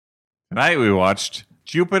Tonight we watched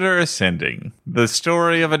Jupiter Ascending, the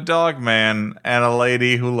story of a dog man and a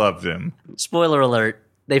lady who loved him. Spoiler alert,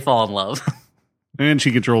 they fall in love. And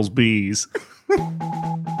she controls bees.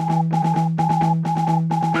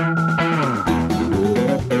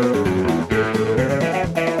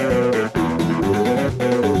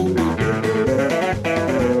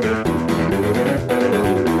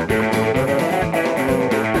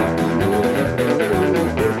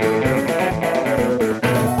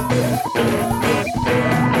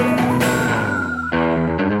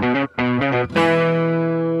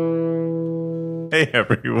 Hey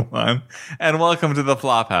everyone, and welcome to the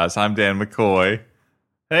Flophouse. I'm Dan McCoy.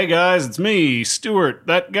 Hey guys, it's me, Stuart,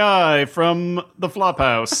 that guy from the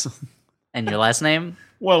Flophouse. And your last name?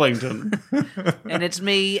 Wellington. And it's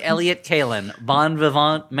me, Elliott Kalin, bon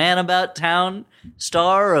vivant, man about town,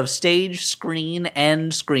 star of stage, screen,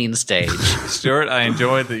 and screen stage. Stuart, I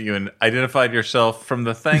enjoyed that you identified yourself from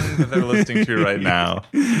the thing that they're listening to right now.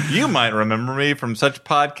 You might remember me from such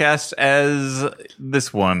podcasts as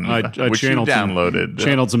this one, which you downloaded.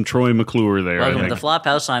 Channeled some Troy McClure there. Welcome to the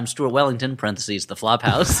Flophouse. I'm Stuart Wellington, parentheses, the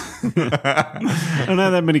Flophouse. I don't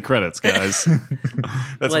have that many credits, guys.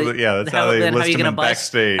 That's how they list them in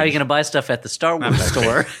backstage. How are you going to buy stuff at the Star Wars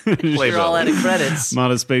store? You're all out of credits.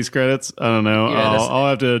 Modest space credits? I don't know. Yeah, I'll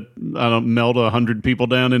have to melt 100 people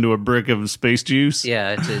down into a brick of space juice.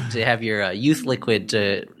 Yeah, to have your youth liquid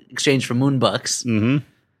to exchange for moon bucks. Mm-hmm.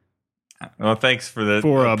 Well, thanks for the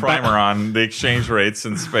primer on the exchange rates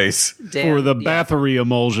in space. For the battery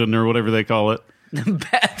emulsion or whatever they call it.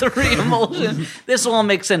 Battery emulsion. This will all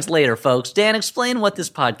make sense later, folks. Dan, explain what this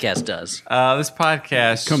podcast does. This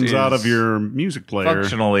podcast comes out of your music player.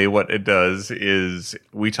 Functionally, what it does is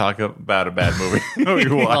we talk about a bad movie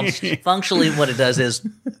we watch. Functionally, what it does is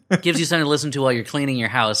gives you something to listen to while you're cleaning your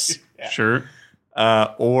house. Yeah. Sure.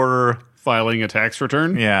 Or filing a tax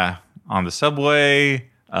return. Yeah, on the subway.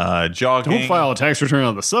 Jogging. Don't file a tax return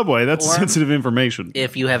on the subway. That's sensitive information.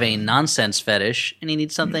 If you have a nonsense fetish and you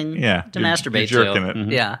need something to masturbate you're jerking to. It.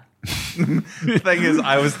 Mm-hmm. Yeah. The thing is,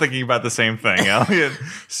 I was thinking about the same thing, Elliot.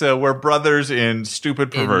 So we're brothers in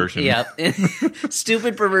stupid perversion.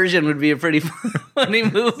 Stupid perversion would be a pretty funny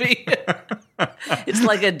movie. It's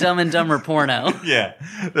like a Dumb and Dumber porno. Yeah,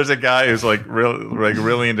 there's a guy who's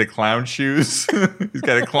really into clown shoes. He's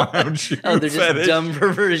got a clown shoe. Oh, they're just fetish. dumb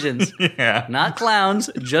perversions. Yeah, not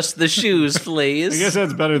clowns, just the shoes, please. I guess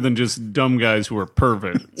that's better than just dumb guys who are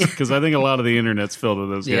perverts, because I think a lot of the internet's filled with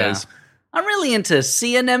those guys. I'm really into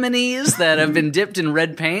sea anemones that have been dipped in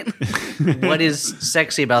red paint. What is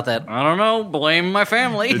sexy about that? I don't know. Blame my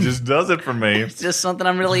family. It just does it for me. It's just something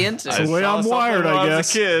I'm really into. It's the way I'm wired, I guess. I was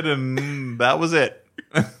a kid, and that was it.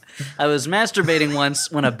 I was masturbating once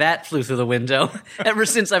when a bat flew through the window. Ever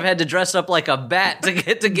since, I've had to dress up like a bat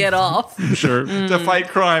to get off. Sure. To fight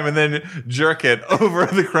crime and then jerk it over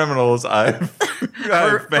the criminals.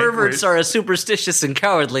 Perverts are a superstitious and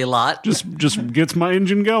cowardly lot. Just gets my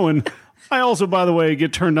engine going. I also, by the way,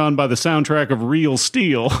 get turned on by the soundtrack of Real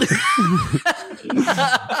Steel.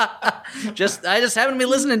 I just happened to be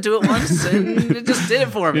listening to it once, and it just did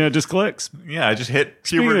it for me. Yeah, it just clicks. Yeah, I just hit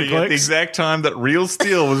puberty at the exact time that Real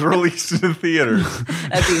Steel was released in the theaters.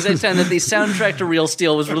 At the exact time that the soundtrack to Real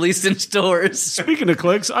Steel was released in stores. Speaking of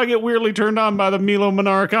clicks, I get weirdly turned on by the Milo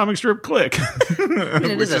Manara comic strip Click. I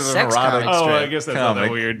mean, it is a sex comic strip. Oh, I guess that's not that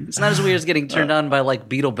weird. It's not as weird as getting turned on by, like,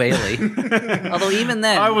 Beetle Bailey. Although even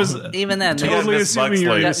then... Totally assuming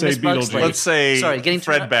you're going to say Beetlejuice. Let's say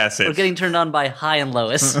Fred Bassett. Or getting turned on by High and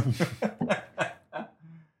Lois.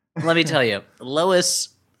 Let me tell you, Lois,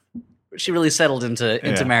 she really settled into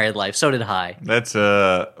married life. So did High. That's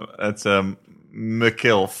a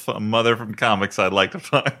McIlf, a mother from comics I'd like to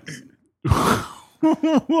find.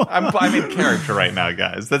 I'm in character right now,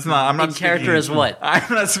 guys. That's not. I'm not in character speaking, as what?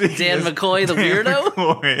 I'm not speaking. Dan McCoy, the weirdo.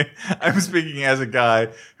 McCoy. I'm speaking as a guy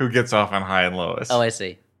who gets off on High and Lois. Oh, I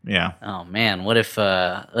see. Yeah. Oh man, what if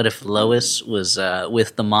Lois was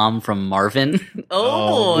with the mom from Marvin?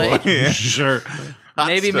 Oh boy. Sure.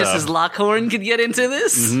 Maybe Mrs. Lockhorn could get into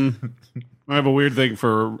this. Mm-hmm. I have a weird thing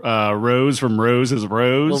for Rose from Rose is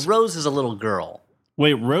Rose. Well, Rose is a little girl.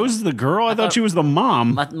 Wait, Rose is the girl? I thought she was the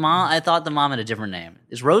mom. I thought the mom had a different name.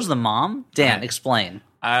 Is Rose the mom? Dan, explain.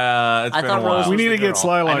 I thought Rose. We need to get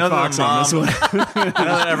Slylock Fox on this one. I know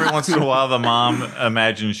that every once in a while the mom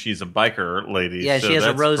imagines she's a biker lady. Yeah, so she has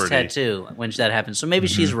a rose pretty. tattoo when that happens. So maybe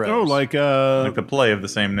she's Rose. Oh, like the play of the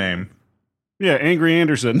same name. Yeah, Angry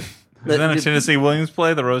Anderson. Is that a Tennessee Williams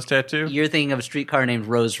play, The Rose Tattoo? You're thinking of a streetcar named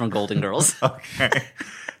Rose from Golden Girls. Okay.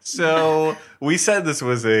 So we said this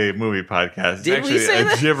was a movie podcast. It's Did we actually say a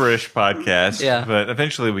that? gibberish podcast. Yeah. But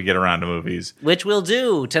eventually we get around to movies. Which we'll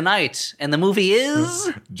do tonight. And the movie is...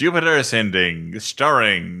 Jupiter Ascending,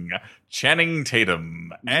 starring Channing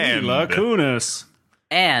Tatum and Mila Kunis.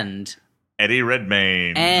 And... Eddie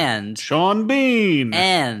Redmayne. And... Sean Bean.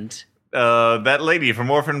 And... that lady from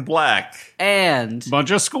Orphan Black. And... Bunch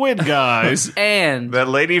of squid guys. And... That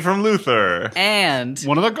lady from Luther. And...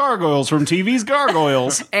 One of the gargoyles from TV's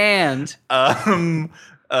Gargoyles. And...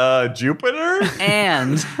 Jupiter?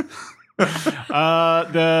 And...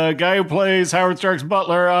 The guy who plays Howard Stark's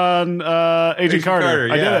butler on Agent Carter.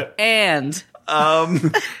 I did it. And...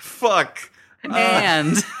 Fuck.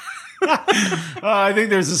 And... I think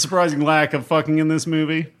there's a surprising lack of fucking in this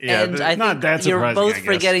movie. Yeah, and I not think that you're surprising, both I guess.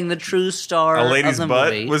 forgetting the true star a lady's of the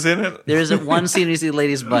butt movie. was in it? There isn't one scene you see the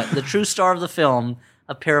lady's butt. The true star of the film,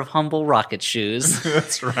 a pair of humble rocket shoes,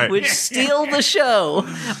 That's right. which steal the show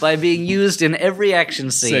by being used in every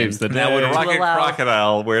action scene. Saves the Now, would day. Rocket allow-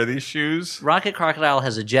 Crocodile wear these shoes? Rocket Crocodile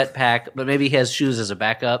has a jetpack, but maybe he has shoes as a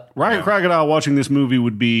backup. Rocket Crocodile watching this movie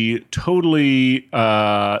would be totally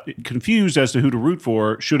confused as to who to root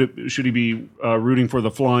for. Should he be rooting for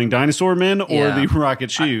the flying dinosaur men or Yeah. the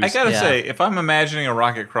rocket shoes? I gotta Yeah. say, if I'm imagining a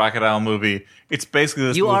Rocket Crocodile movie, it's basically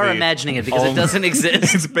this You movie. are imagining it because it doesn't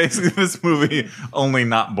exist. It's basically this movie, only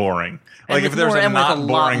not boring. Like, if with there's more- a and with not lot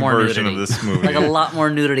boring more version nudity. of this movie. Like a lot more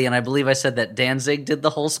nudity, and I believe I said that Danzig did the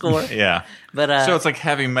whole score. Yeah. But so it's like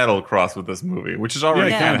heavy metal crossed with this movie, which is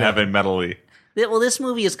already Yeah, kind of kinda. heavy metal-y. Well, this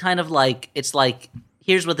movie is kind of like, it's like,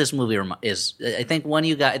 here's what this movie is. I think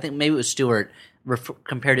I think maybe it was Stuart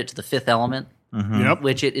compared it to The Fifth Element, Yep.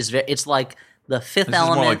 which it's like the Fifth This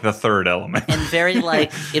Element. is more like the third element. and very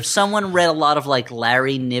like, if someone read a lot of like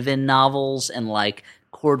Larry Niven novels and like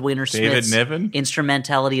Cordwainer David Smith's Niven?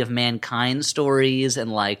 Instrumentality of Mankind stories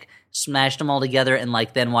and like smashed them all together and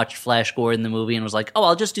like then watched Flash Gordon the movie and was like, oh,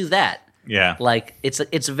 I'll just do that. Yeah. Like this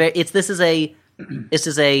is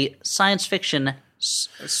a science fiction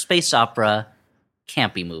space opera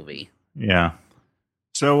campy movie. Yeah.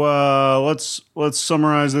 So let's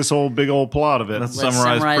summarize this big old plot of it. Let's Let's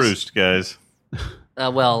summarize summarize- Proust, guys.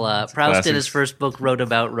 Proust in classics. his first book wrote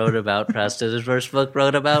about. Proust in his first book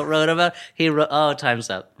wrote about. He wrote. Oh, time's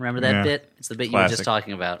up. Remember that Yeah. bit? It's the bit you were just Classic.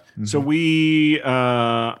 talking about. So we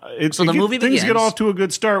the movie things get begins- off to a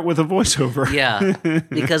good start with a voiceover. Yeah,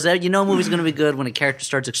 because you know a movie's going to be good when a character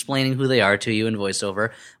starts explaining who they are to you in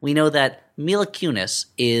voiceover. We know that Mila Kunis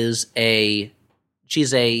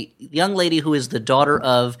she's a young lady who is the daughter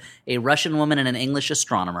of a Russian woman and an English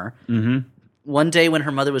astronomer. Mm-hmm. One day when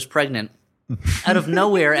her mother was pregnant, out of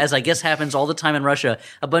nowhere, as I guess happens all the time in Russia,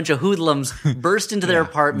 a bunch of hoodlums burst into their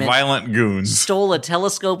apartment, Violent goons. stole a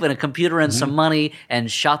telescope and a computer and some money, and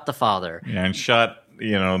shot the father. Yeah, and shot,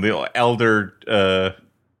 the elder...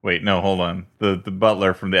 wait, no, hold on. The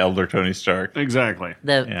butler from the elder Tony Stark. Exactly.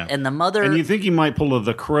 And the mother... And you think he might pull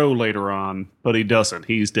the crow later on, but he doesn't.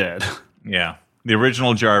 He's dead. Yeah. The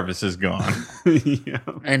original Jarvis is gone. Yeah.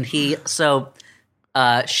 And she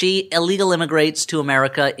illegal immigrates to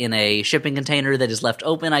America in a shipping container that is left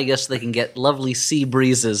open. I guess they can get lovely sea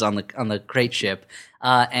breezes on the crate ship.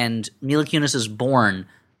 And Mila Kunis is born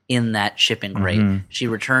in that shipping crate. She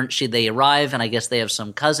returns. They arrive, and I guess they have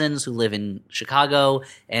some cousins who live in Chicago,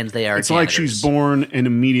 and they are. It's like janitors. she's born and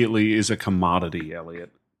immediately is a commodity, Elliot.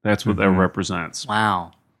 That's what that represents.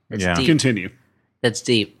 Wow, that's Yeah. deep. Continue. That's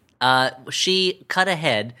deep. She cut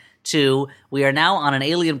ahead to, we are now on an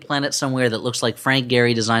alien planet somewhere that looks like Frank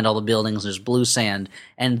Gehry designed all the buildings. There's blue sand.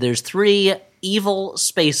 And there's 3 evil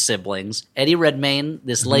space siblings, Eddie Redmayne,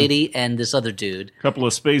 this lady, and this other dude. Couple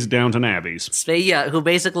of space Downton Abbeys. Who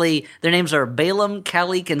basically, their names are Balaam,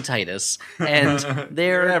 Calic, and Titus. And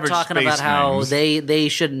they're average talking space about how names. they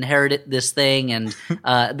should inherit this thing, and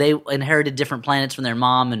they inherited different planets from their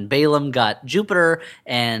mom, and Balaam got Jupiter,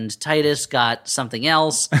 and Titus got something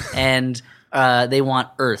else, and they want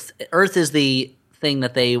Earth. Earth is the thing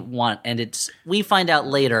that they want, and we find out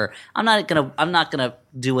later. I'm not gonna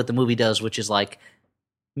do what the movie does, which is like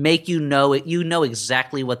make you know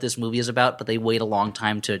exactly what this movie is about, but they wait a long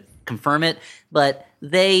time to confirm it. But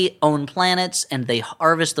they own planets, and they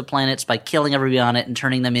harvest the planets by killing everybody on it and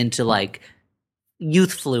turning them into like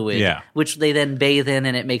youth fluid, Yeah. which they then bathe in,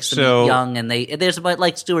 and it makes them So- young. And there's about,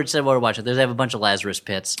 like Stuart said while we're watching, they have a bunch of Lazarus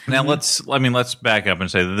pits. Now let's back up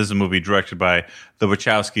and say that this is a movie directed by the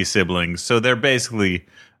Wachowski siblings. So they're basically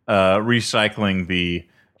recycling the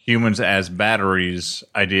humans as batteries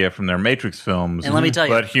idea from their Matrix films. And let me tell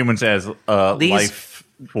you, but humans as life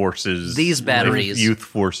forces. these batteries- youth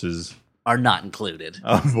forces. are not included.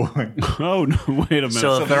 Oh, boy. Oh, no, wait a minute.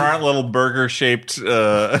 So there aren't little burger-shaped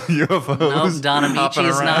UFOs. No, Don Amici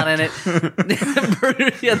is not in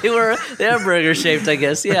it. Yeah, they are burger-shaped, I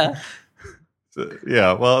guess, yeah.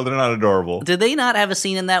 Yeah, well, they're not adorable. Did they not have a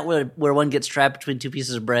scene in that where one gets trapped between two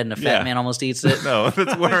pieces of bread and a fat man almost eats it? No,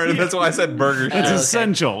 that's why I said burger. It's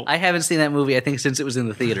essential. I haven't seen that movie, I think, since it was in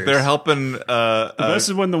the theaters. They're helping... this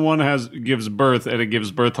is when the one gives birth, and it gives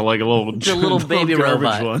birth to like a little baby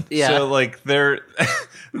robot. One. Yeah. So, like, they're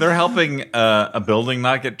helping a building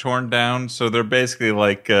not get torn down, so they're basically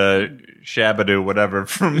like... Shabadoo, whatever,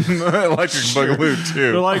 from Electric Boogaloo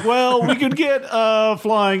 2. They're like, well, we could get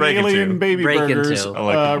flying alien baby burgers,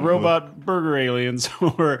 robot burger aliens,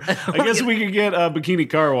 or I guess we could get a bikini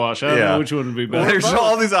car wash. I don't know which one would be better. Well, there's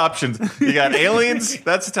all these options. You got aliens,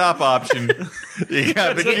 that's the top option. You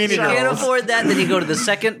got bikini girls. You can't afford that, then you go to the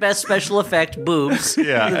second best special effect, boobs.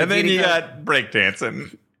 Yeah, and then you got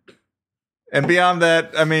breakdancing. And beyond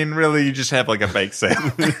that, I mean, really, you just have like a bake sale.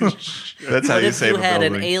 That's how you save a building. What if you had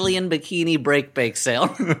an alien bikini bake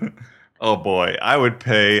sale? Oh, boy. I would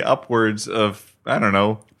pay upwards of, I don't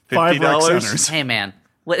know, $50. Hey, man.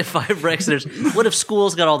 What if 5 rec centers? What if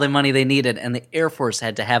schools got all the money they needed and the Air Force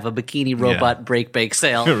had to have a bikini robot bake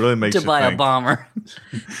sale it really makes to buy think. A bomber?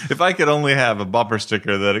 If I could only have a bumper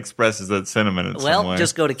sticker that expresses that sentiment in some way. Well,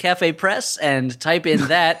 just go to Cafe Press and type in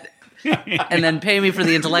that... and then pay me for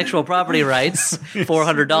the intellectual property rights,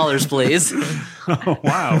 $400, please. Oh,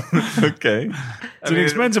 wow. Okay. It's an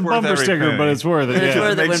expensive bumper sticker, but it's worth it. It's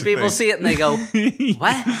worth it when people see it and they go,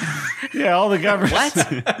 what? Yeah, all the government.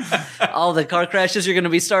 What? All the car crashes you're going to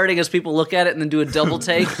be starting as people look at it and then do a double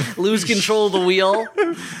take, lose control of the wheel.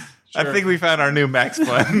 Sure. I think we found our new Max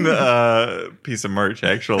Fun piece of merch,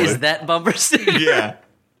 actually. Is that bumper sticker? Yeah.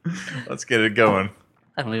 Let's get it going.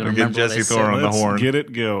 I don't even remember. Get Jesse Thorne on the horn. Get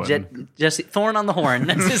it going. Jesse Thorne on the horn.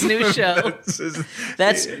 That's his new show.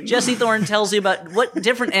 That's Jesse Thorne tells you about what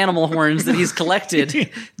different animal horns that he's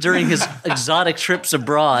collected during his exotic trips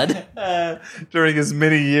abroad. During his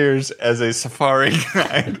many years as a safari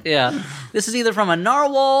guide. Yeah. This is either from a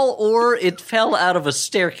narwhal or it fell out of a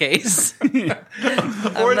staircase.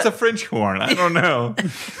 Or it's a French horn. I don't know.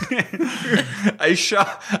 I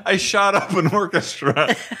shot up an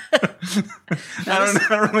orchestra. I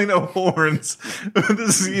don't really know horns.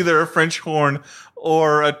 This is either a French horn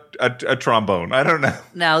or a trombone. I don't know.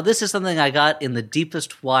 Now, this is something I got in the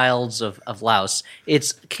deepest wilds of Laos.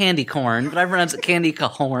 It's candy corn, but I pronounce it candy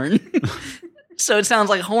cahorn. So it sounds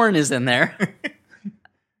like horn is in there.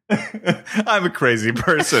 I'm a crazy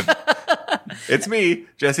person. It's me,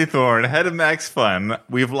 Jesse Thorne, head of Max Fun.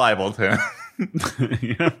 We've libeled him.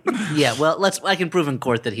 Yeah, well, I can prove in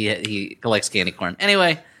court that he collects candy corn.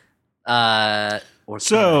 Anyway, the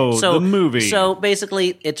movie. So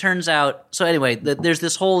basically, it turns out. So anyway, there's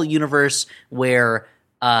this whole universe where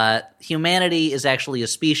humanity is actually a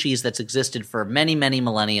species that's existed for many, many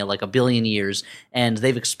millennia, like 1 billion years, and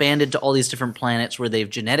they've expanded to all these different planets where they've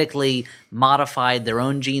genetically modified their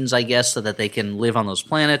own genes, I guess, so that they can live on those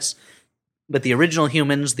planets. But the original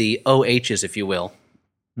humans, the OHs, if you will,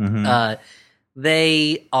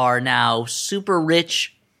 they are now super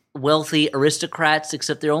rich, wealthy aristocrats,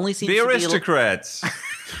 except there only seems to be... The aristocrats!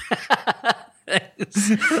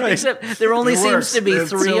 Except there only seems to be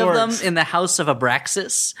 3 of them in the house of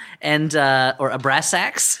Abraxas, and or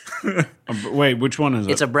Abrasax. Wait, which one is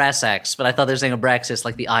it? It's Abrasax, but I thought they were saying Abraxas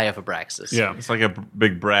like the eye of Abraxas. Yeah. It's like a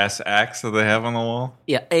big brass axe that they have on the wall.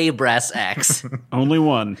 Yeah, a brass axe. Only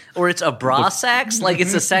one. Or it's a bra sax, like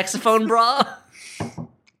it's a saxophone bra.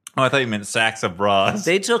 Oh, I thought you meant sacks of bras.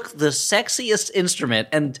 They took the sexiest instrument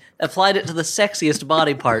and applied it to the sexiest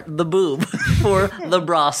body part, the boob, for the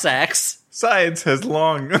bra sax. Science has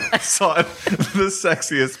long sought the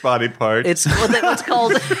sexiest body part. It's what's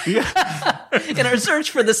called... In our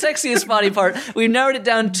search for the sexiest body part, we narrowed it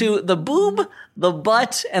down to the boob, the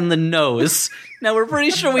butt, and the nose. Now, we're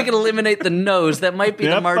pretty sure we can eliminate the nose. That might be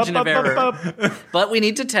the margin of error. But we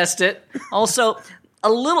need to test it. Also... the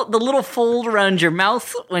little fold around your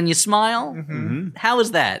mouth when you smile. Mm-hmm. How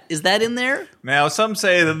is that? Is that in there? Now, some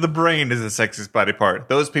say that the brain is the sexiest body part.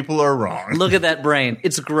 Those people are wrong. Look at that brain.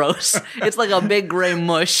 It's gross. It's like a big gray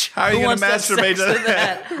mush. How are you going to masturbate to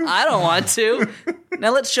that? I don't want to.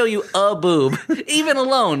 Now let's show you a boob. Even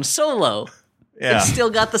alone, solo. Yeah. It's still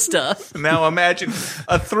got the stuff. Now imagine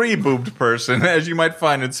a 3-boobed person, as you might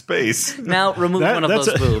find in space. Now remove one of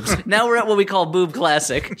those boobs. Now we're at what we call boob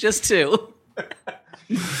classic. Just 2.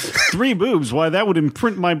 3 boobs. Why, that would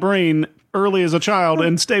imprint my brain early as a child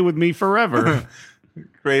and stay with me forever.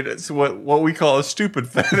 Great. It's what we call a stupid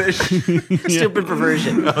fetish. Stupid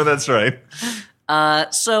perversion. Oh, that's right.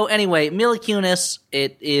 So anyway, Mila Kunis,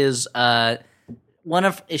 it is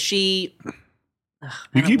is she...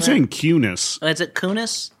 You keep saying Kunis. Is it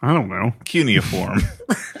Kunis? I don't know. Cuneiform.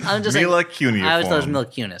 I'm just Mila saying, Cuneiform. I always thought it was Mila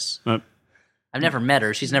Kunis. I've never met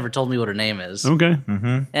her. She's never told me what her name is. Okay.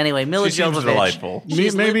 Mm-hmm. Anyway, Mila She seems Jovovich. delightful.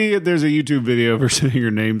 Maybe there's a YouTube video of her saying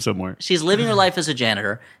her name somewhere. She's living her life as a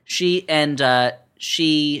janitor. She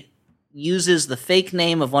uses the fake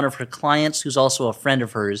name of one of her clients, who's also a friend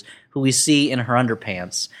of hers, who we see in her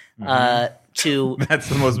underpants. That's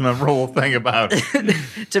the most memorable thing about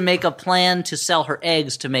it. To make a plan to sell her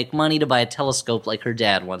eggs to make money to buy a telescope like her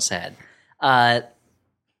dad once had.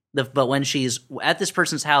 But when she's at this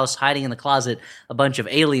person's house hiding in the closet, a bunch of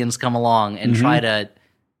aliens come along and try to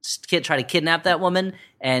kidnap that woman,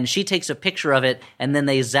 and she takes a picture of it, and then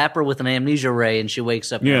they zap her with an amnesia ray, and she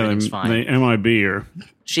wakes up and everything's fine. They MIB her.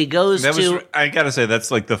 She goes I gotta say, that's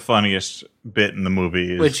like the funniest bit in the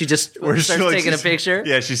movie. When she just starts taking a picture?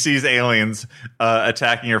 Yeah, she sees aliens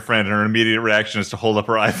attacking her friend, and her immediate reaction is to hold up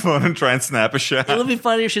her iPhone and try and snap a shot. It would be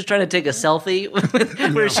funny if she's trying to take a selfie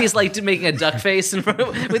where she's like making a duck face in front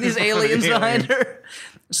with these aliens behind her.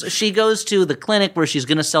 So she goes to the clinic where she's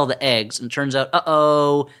going to sell the eggs, and turns out,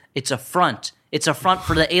 it's a front. It's a front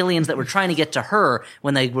for the aliens that were trying to get to her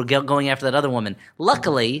when they were going after that other woman.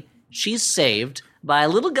 Luckily, she's saved by a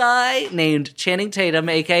little guy named Channing Tatum,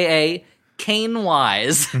 a.k.a. Kane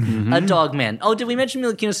Wise, a dog man. Oh, did we mention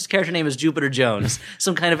Mila Kunis' character name is Jupiter Jones?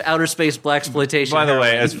 Some kind of outer space blaxploitation. By the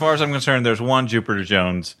way, as far as I'm concerned, there's one Jupiter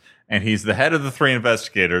Jones, and he's the head of the three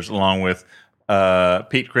investigators, along with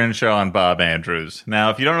Pete Crenshaw and Bob Andrews.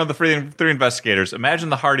 Now, if you don't know the three investigators, imagine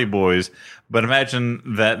the Hardy Boys, but imagine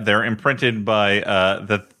that they're imprinted by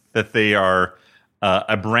that they are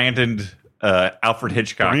a branded Alfred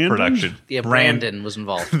Hitchcock production. Yeah, Brandon was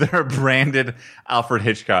involved. They're a branded Alfred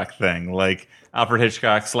Hitchcock thing. Like Alfred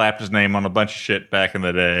Hitchcock slapped his name on a bunch of shit back in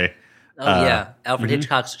the day. Oh yeah, Alfred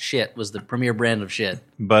Hitchcock's shit was the premier brand of shit.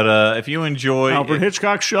 But if you enjoy Alfred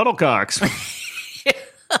Hitchcock shuttlecocks.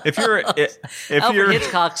 If you're Alfred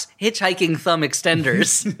Hitchcock's hitchhiking thumb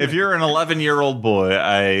extenders. If you're an 11-year-old boy,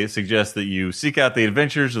 I suggest that you seek out the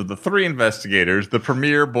adventures of the three investigators, the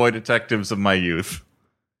premier boy detectives of my youth.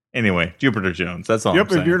 Anyway, Jupiter Jones. That's all I'm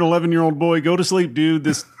saying. If you're an 11-year-old boy, go to sleep, dude.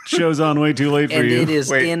 This show's on way too late for you. And it is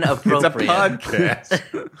inappropriate. It's a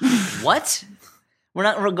podcast. What?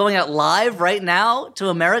 We're going out live right now to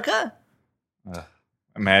America?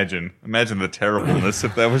 Imagine the terribleness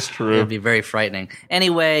if that was true. It would be very frightening.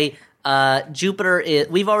 Anyway, Jupiter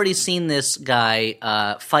we've already seen this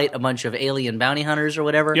guy fight a bunch of alien bounty hunters or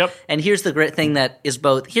whatever. Yep. And here's the great thing that is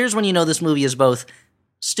both... Here's when you know this movie is both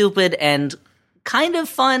stupid and kind of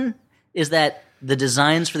fun, is that the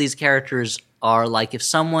designs for these characters are like if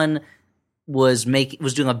someone was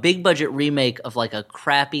doing a big budget remake of like a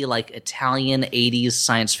crappy like Italian 80s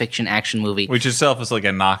science fiction action movie, which itself is like a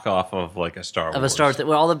knockoff of like a Star Wars. Of a Star Wars,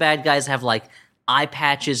 where all the bad guys have like eye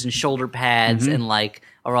patches and shoulder pads and like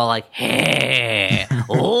are all like hey,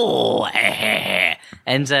 oh, hey.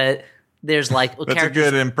 And there's like that's a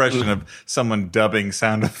good impression of someone dubbing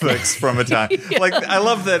sound effects from Italian. Yeah. Like I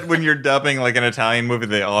love that when you're dubbing like an Italian movie,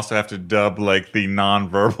 they also have to dub like the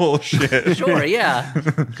non-verbal shit. Sure, yeah,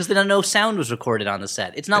 because they don't know sound was recorded on the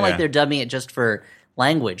set. It's not like they're dubbing it just for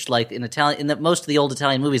language. Like in Italian, most of the old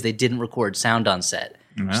Italian movies, they didn't record sound on set.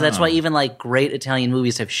 So that's why even like great Italian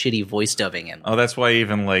movies have shitty voice dubbing in them. Oh, that's why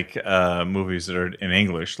even like movies that are in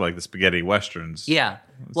English, like the spaghetti westerns. Yeah.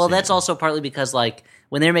 Well, that's also partly because like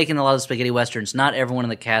when they're making a lot of spaghetti westerns, not everyone in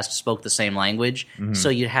the cast spoke the same language, so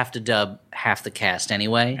you'd have to dub half the cast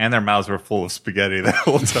anyway. And their mouths were full of spaghetti the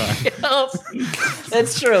whole time.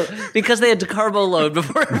 That's true. Because they had to carbo load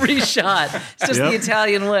before every shot. It's just the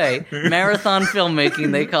Italian way. Marathon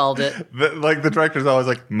filmmaking, they called it. Like the director's always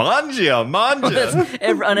like, mangia.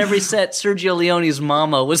 On every set, Sergio Leone's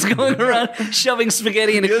mama was going around shoving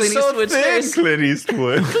spaghetti into Clint Eastwood's face. Clint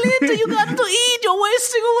Eastwood. Clint, you got to eat. You're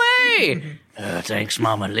wasting away. Thanks,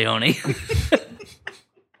 Mama Leone.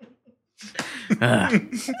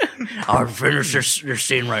 I'll finish this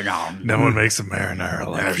scene right now. No one makes a marinara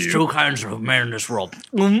like There's you. two kinds of men in this world.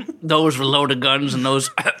 Those with loaded guns and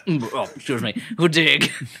those, who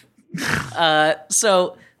dig.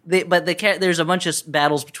 There's a bunch of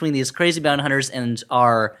battles between these crazy bounty hunters and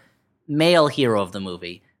our male hero of the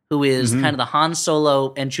movie, who is kind of the Han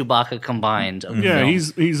Solo and Chewbacca combined. Of the film.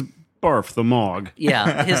 he's Barf the Mog.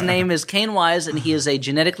 Yeah, his name is Kane Wise, and he is a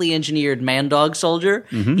genetically engineered man-dog soldier.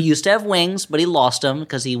 Mm-hmm. He used to have wings, but he lost them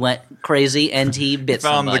because he went crazy and he bit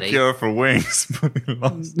somebody. Found the cure for wings, but he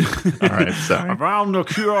lost them. All right, sorry. I found the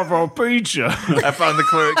cure for pizza. I found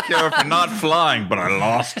the cure for not flying, but I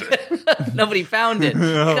lost it. Nobody found it. He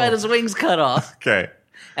got his wings cut off. Okay.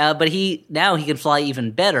 But now he can fly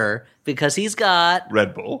even better because he's got...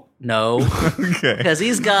 Red Bull. No. Okay. Because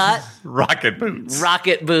he's got... Rocket boots.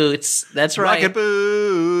 Rocket boots. That's right. Rocket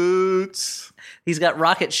boots. He's got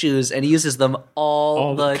rocket shoes, and he uses them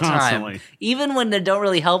all the constantly. time. Even when they don't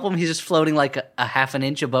really help him, he's just floating like a half an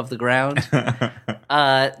inch above the ground.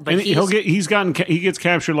 But he gets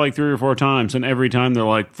captured like 3 or 4 times, and every time they're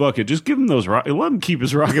like, "Fuck it, just give him those let him keep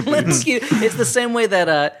his rocket boots." It's the same way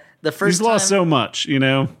that the first he's lost so much, you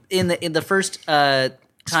know. In the first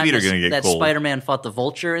time that Spider-Man fought the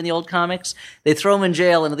Vulture in the old comics, they throw him in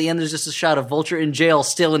jail, and at the end there's just a shot of Vulture in jail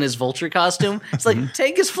still in his Vulture costume. It's like,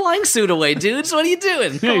 take his flying suit away, dudes. What are you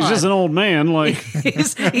doing? Yeah, he's just an old man. Like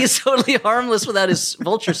he's totally harmless without his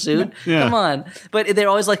Vulture suit. Yeah. Come on. But they're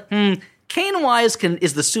always like, Kane Wise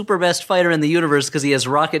is the super best fighter in the universe because he has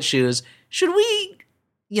rocket shoes. Should we,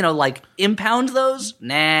 impound those?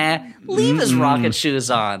 Nah. Leave his rocket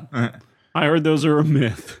shoes on. I heard those are a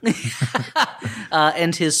myth.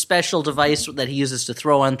 And his special device that he uses to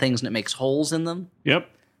throw on things and it makes holes in them. Yep.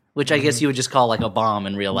 Which I guess you would just call like a bomb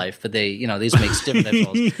in real life, but these make stiff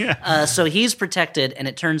holes. Yeah. So he's protected, and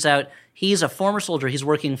it turns out he's a former soldier. He's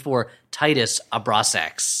working for Titus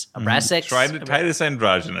Abrasax. Titus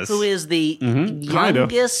Androgynous. Who is the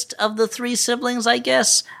youngest of the 3 siblings, I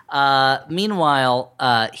guess. Meanwhile,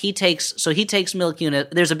 he takes Mila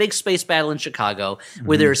Kunis. There's a big space battle in Chicago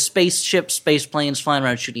where there's spaceships, space planes flying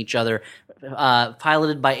around shooting each other,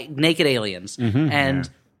 piloted by naked aliens. And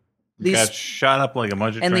these got shot up like a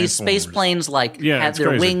bunch of and these space planes have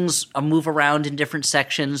their wings move around in different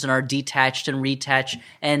sections and are detached and reattached.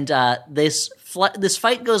 And this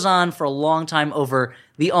fight goes on for a long time over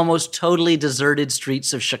the almost totally deserted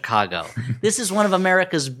streets of Chicago. This is one of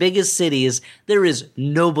America's biggest cities. There is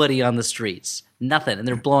nobody on the streets. Nothing. And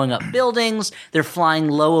they're blowing up buildings. They're flying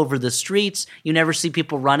low over the streets. You never see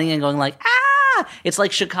people running and going like, ah! It's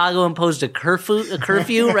like Chicago imposed a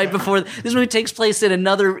curfew right before. This movie takes place in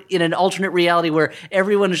an alternate reality where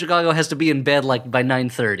everyone in Chicago has to be in bed like by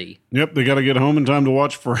 9:30. Yep, they got to get home in time to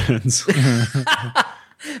watch Friends.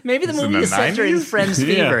 Maybe the movie is set during Friends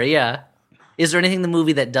fever. Yeah. Is there anything in the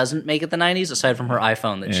movie that doesn't make it the 90s aside from her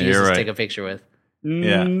iPhone that she uses to take a picture with?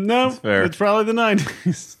 Yeah, no, it's probably the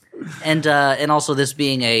 90s. And also this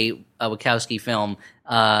being a Wachowski film,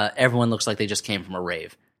 everyone looks like they just came from a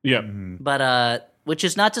rave. Yeah. But which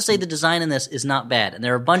is not to say the design in this is not bad. And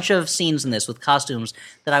there are a bunch of scenes in this with costumes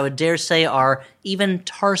that I would dare say are even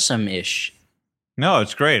Tarsum-ish. No,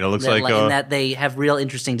 it's great. It looks in that they have real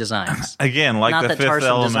interesting designs. Again, like not the Fifth Element. Not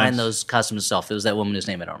that Tarsum designed those costumes himself. It was that woman whose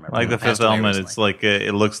name I don't remember. Like the Fifth Element, it's like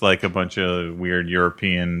it looks like a bunch of weird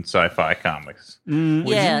European sci-fi comics.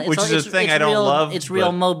 Which is a thing I don't love. It's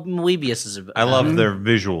real Moebius. I love their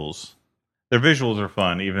visuals. Their visuals are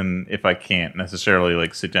fun, even if I can't necessarily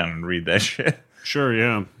sit down and read that shit. Sure,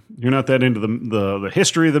 yeah. You're not that into the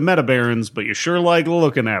history of the Meta Barons, but you sure like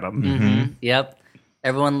looking at them. Mm-hmm. Yep.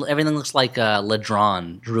 Everything looks like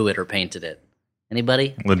Ledron drew it or painted it.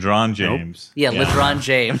 Anybody? Ledron James. Nope. Yeah, Ledron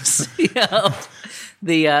James.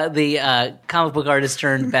 The comic book artist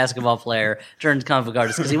turned basketball player turned comic book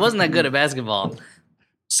artist because he wasn't that good at basketball.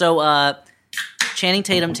 So Channing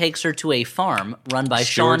Tatum takes her to a farm run by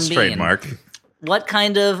Sean Bean. Trademark. What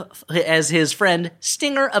kind of, as his friend,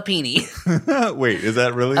 Stinger Apini? Wait, is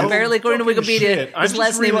that really? Apparently, according to Wikipedia, his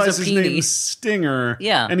last name is Apini. His name is Stinger.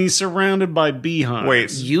 Yeah. And he's surrounded by beehives.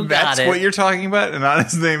 Wait, you got that's what you're talking about? And not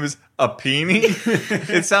his name is Apini?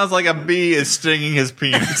 It sounds like a bee is stinging his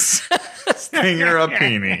penis. Stinger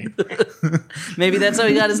Apini. Maybe that's how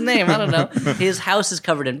he got his name. I don't know. His house is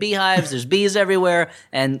covered in beehives. There's bees everywhere.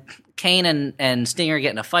 And Kane and Stinger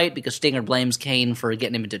get in a fight because Stinger blames Kane for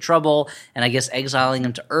getting him into trouble and I guess exiling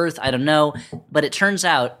him to Earth. I don't know. But it turns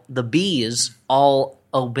out the bees all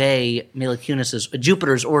obey Mila Kunis's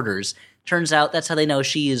Jupiter's orders. Turns out that's how they know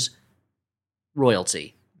she's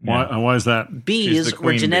royalty. Why is that? Bees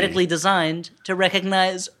were genetically designed to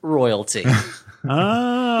recognize royalty.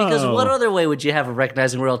 Oh. Because what other way would you have of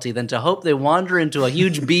recognizing royalty than to hope they wander into a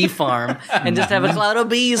huge bee farm and just have a cloud of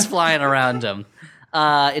bees flying around them?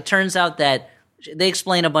 It turns out that they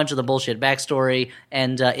explain a bunch of the bullshit backstory,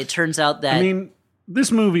 and it turns out that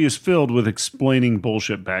This movie is filled with explaining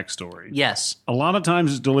bullshit backstory. Yes. A lot of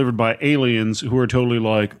times it's delivered by aliens who are totally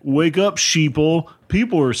like, wake up, sheeple.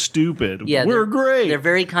 People are stupid. Yeah, we're great. They're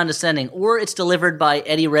very condescending. Or it's delivered by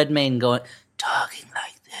Eddie Redmayne talking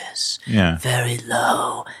like this. Yeah. Very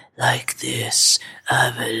low, like this.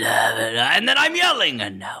 And then I'm yelling,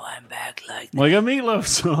 and now I'm back like this. Like a Meatloaf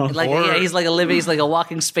song. He's like a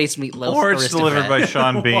walking space Meatloaf. Or it's delivered by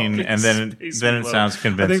Sean Bean, and then it sounds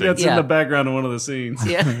convincing. I think that's in the background of one of the scenes.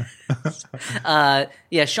 Yeah.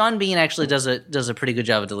 Sean Bean actually does a pretty good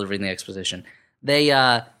job of delivering the exposition.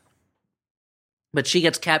 But she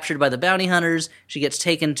gets captured by the bounty hunters. She gets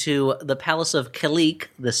taken to the palace of Kalik,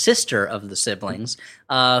 the sister of the siblings,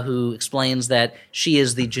 who explains that she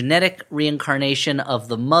is the genetic reincarnation of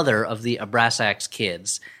the mother of the Brass Axe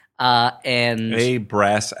kids. And a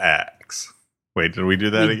brass axe. Wait, did we do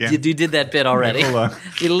that again? You did that bit already. Hold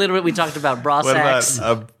on. We talked about brass axe. What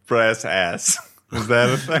about a brass ass? Is that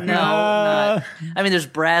a thing? No, not. I mean, there's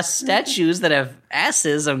brass statues that have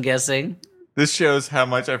asses, I'm guessing. This shows how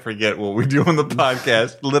much I forget what we do on the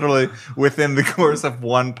podcast. Literally, within the course of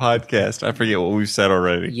one podcast, I forget what we've said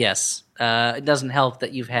already. Yes. It doesn't help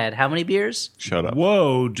that you've had how many beers? Shut up.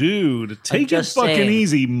 Whoa, dude. Take it fucking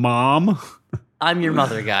easy, Mom. I'm your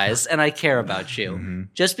mother, guys, and I care about you. Mm-hmm.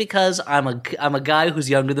 Just because I'm a guy who's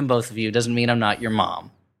younger than both of you doesn't mean I'm not your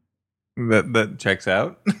mom. That checks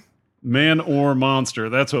out. Man or monster.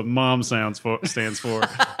 That's what mom stands for.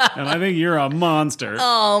 And I think you're a monster.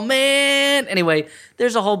 Oh, man. Anyway,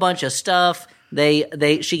 there's a whole bunch of stuff.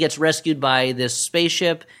 She gets rescued by this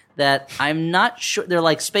spaceship that I'm not sure. They're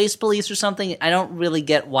like space police or something. I don't really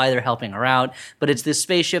get why they're helping her out. But it's this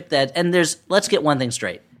spaceship let's get one thing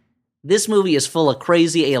straight. This movie is full of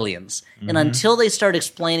crazy aliens. Mm-hmm. And until they start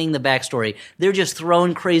explaining the backstory, they're just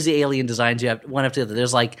throwing crazy alien designs one after the other.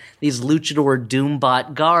 There's like these luchador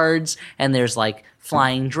Doombot guards, and there's like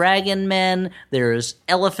flying dragon men, there's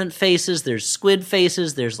elephant faces, there's squid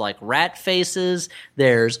faces, there's like rat faces,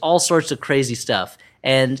 there's all sorts of crazy stuff.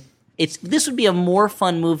 And this would be a more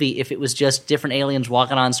fun movie if it was just different aliens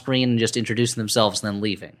walking on screen and just introducing themselves and then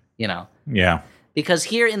leaving, you know? Yeah. Because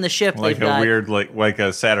here in the ship, like they've got... weird, like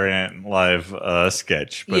a Saturday Night Live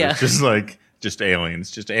sketch, but it's just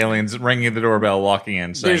aliens ringing the doorbell, walking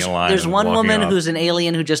in, saying a line. There's one woman off. Who's an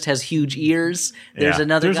alien who just has huge ears. There's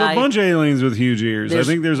another guy. There's a bunch of aliens with huge ears. I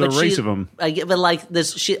think there's a race of them. But like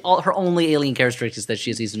this, her only alien characteristic is that she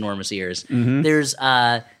has these enormous ears. Mm-hmm. There's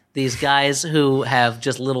these guys who have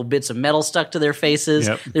just little bits of metal stuck to their faces.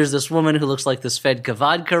 Yep. There's this woman who looks like this Fedka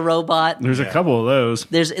vodka robot. There's a couple of those.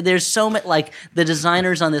 There's so many, like the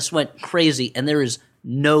designers on this went crazy, and there is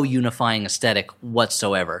no unifying aesthetic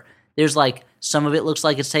whatsoever. There's like some of it looks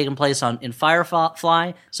like it's taken place in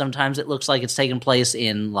Firefly. Sometimes it looks like it's taken place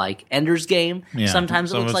in like Ender's Game. Yeah.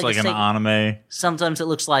 Sometimes it looks like an anime. Sometimes it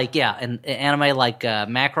looks like an anime like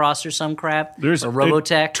Macross or some crap. Or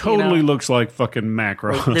Robotech. It totally looks like fucking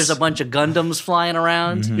Macross. There's a bunch of Gundams flying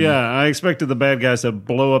around. Mm-hmm. Yeah, I expected the bad guys to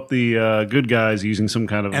blow up the good guys using some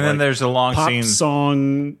kind of then there's a long pop scene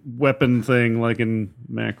song weapon thing like in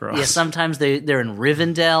Macross. Yeah, sometimes they're in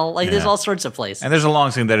Rivendell. There's all sorts of places. And there's a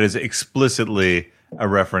long scene that is explicitly a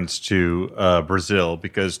reference to Brazil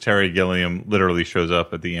because Terry Gilliam literally shows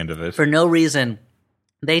up at the end of it. For no reason.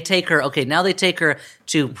 They take her, now they take her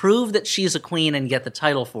to prove that she's a queen and get the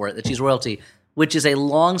title for it, that she's royalty, which is a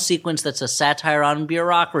long sequence that's a satire on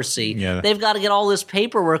bureaucracy. Yeah. They've got to get all this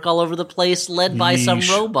paperwork all over the place led by some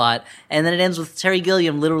robot, and then it ends with Terry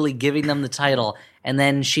Gilliam literally giving them the title, and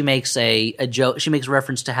then she makes a joke. She makes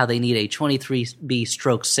reference to how they need a 23B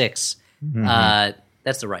stroke 6. Mm-hmm.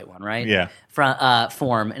 That's the right one, right? Yeah.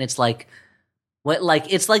 Form, and it's like what?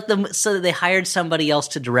 Like it's like so they hired somebody else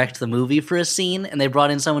to direct the movie for a scene, and they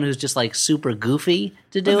brought in someone who's just like super goofy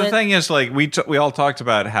to do it. The thing is, like we all talked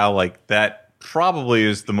about how like that probably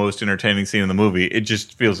is the most entertaining scene in the movie. It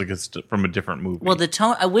just feels like it's from a different movie. Well, the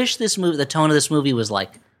tone. I wish the tone of this movie was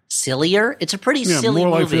like sillier. It's a pretty silly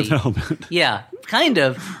more movie. Like Fifth Element. Yeah, kind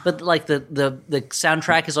of. But like the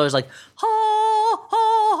soundtrack is always like ha ha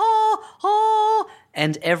ha ha.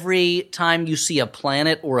 And every time you see a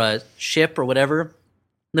planet or a ship or whatever,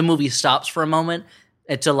 the movie stops for a moment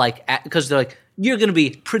because they're like, you're going to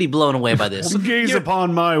be pretty blown away by this. Gaze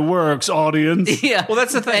upon my works, audience. Yeah. Well,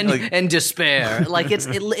 that's the thing. And despair. Like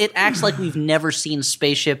it acts like we've never seen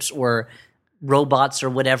spaceships or robots or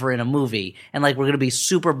whatever in a movie, and like we're going to be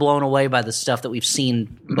super blown away by the stuff that we've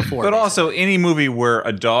seen before. But also, any movie where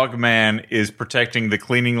a dog man is protecting the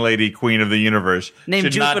cleaning lady queen of the universe named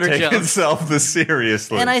should Jupiter not take Jones. itself this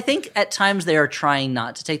seriously. And I think at times they are trying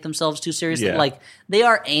not to take themselves too seriously. Yeah. Like they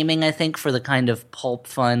are aiming, I think, for the kind of pulp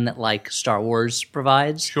fun that like Star Wars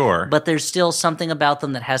provides. Sure. But there's still something about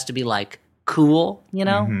them that has to be like cool, you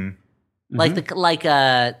know? Mm-hmm.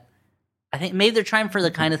 I think maybe they're trying for the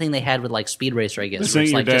kind of thing they had with like Speed Racer, I guess. This ain't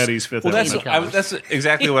your like daddy's fifth element. That's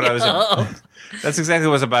exactly what I was. That's exactly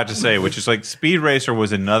what I was about to say, which is like Speed Racer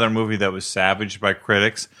was another movie that was savaged by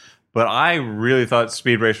critics, but I really thought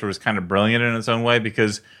Speed Racer was kind of brilliant in its own way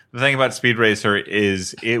because the thing about Speed Racer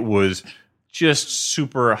is it was just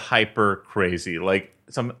super hyper crazy. Like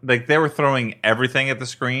they were throwing everything at the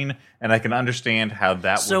screen, and I can understand how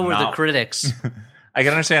that. So were the critics. I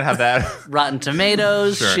can understand how that Rotten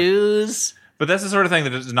Tomatoes, Sure. shoes. But that's the sort of thing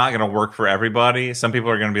that is not going to work for everybody. Some people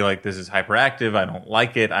are going to be like, this is hyperactive. I don't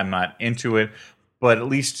like it. I'm not into it. But at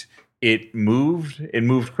least it moved. It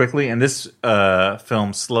moved quickly. And this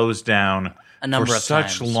film slows down a number of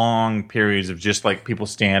such times. long periods of just like people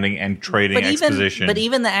standing and trading exposition. But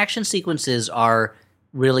even the action sequences are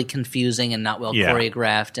really confusing and not well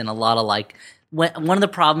choreographed. And a lot of like, one of the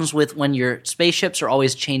problems with when your spaceships are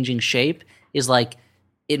always changing shape is like,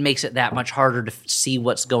 it makes it that much harder to see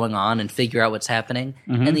what's going on and figure out what's happening.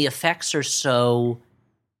 Mm-hmm. And the effects are so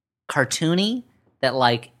cartoony that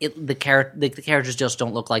like the characters just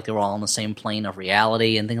don't look like they're all on the same plane of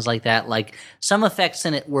reality and things like that. Like some effects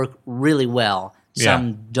in it work really well,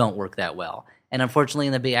 some don't work that well. And unfortunately,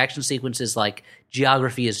 in the big action sequences, like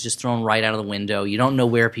geography is just thrown right out of the window. You don't know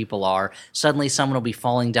where people are. Suddenly, someone will be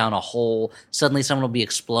falling down a hole. Suddenly, someone will be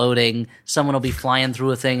exploding. Someone will be flying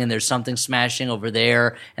through a thing, and there's something smashing over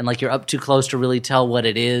there. And like you're up too close to really tell what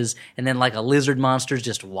it is. And then like a lizard monster's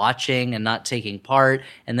just watching and not taking part.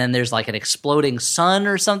 And then there's like an exploding sun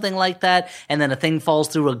or something like that. And then a thing falls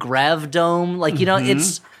through a grav dome. Like you know,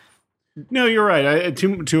 it's. No, you're right.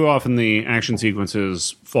 Too often the action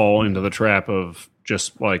sequences fall into the trap of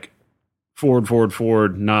just like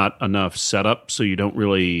forward, not enough setup, so you don't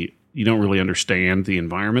really understand the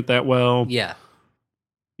environment that well. Yeah.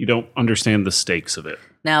 You don't understand the stakes of it.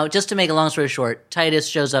 Now, just to make a long story short, Titus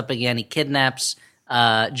shows up again. He kidnaps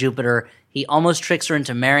Jupiter. He almost tricks her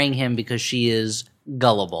into marrying him because she is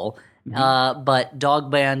gullible. But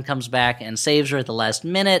Dogman comes back and saves her at the last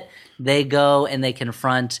minute. They go and they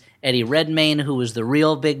confront Eddie Redmayne, who was the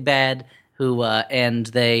real big bad. That's not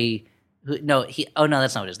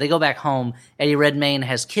what it is. They go back home. Eddie Redmayne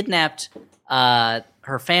has kidnapped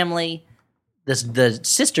her family. The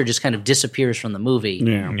sister just kind of disappears from the movie,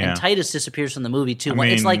 and Titus disappears from the movie too. I mean,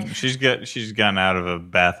 it's like she's gotten out of a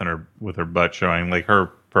bath with her butt showing, like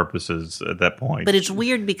her purposes at that point. But it's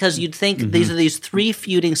weird because you'd think these are these three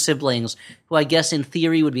feuding siblings who I guess in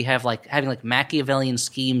theory would be having like Machiavellian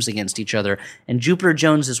schemes against each other, and Jupiter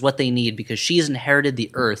Jones is what they need because she's inherited the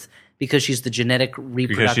Earth because she's the genetic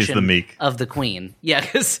reproduction of the Queen. Yeah,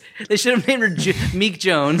 because they should have named her Meek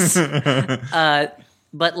Jones.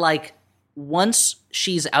 But like once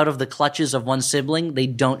she's out of the clutches of one sibling, they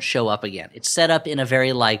don't show up again. It's set up in a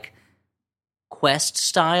very like quest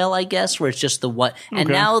style, I guess, where it's just the what. And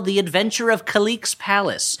now the adventure of Calic's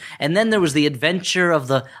palace, and then there was the adventure of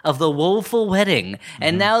the woeful wedding,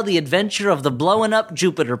 and now the adventure of the blowing up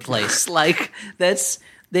Jupiter place. Like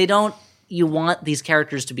you want these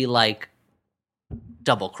characters to be like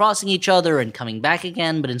double crossing each other and coming back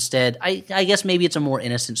again, but instead, I guess maybe it's a more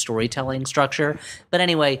innocent storytelling structure. But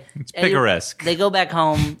anyway, it's picaresque. They go back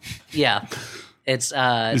home. Yeah, it's.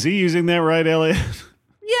 Is he using that right, Elliott?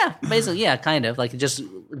 Yeah, basically, yeah, kind of like just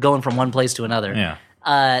going from one place to another. Yeah,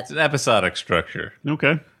 it's an episodic structure.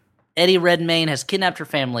 Okay. Eddie Redmayne has kidnapped her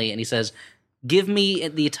family, and he says, "Give me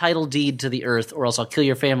the title deed to the Earth, or else I'll kill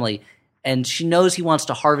your family." And she knows he wants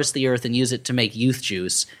to harvest the Earth and use it to make youth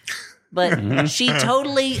juice. But she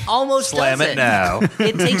totally almost Slam does it now.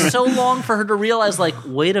 It takes so long for her to realize, like,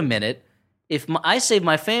 wait a minute, if I save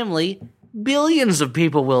my family, billions of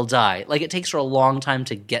people will die. Like, it takes her a long time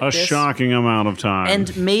to get this. A shocking amount of time.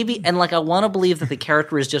 And like, I want to believe that the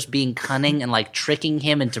character is just being cunning and like tricking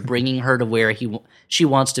him into bringing her to where she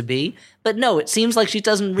wants to be. But no, it seems like she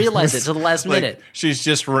doesn't realize it till the last minute. She's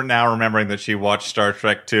just now remembering that she watched Star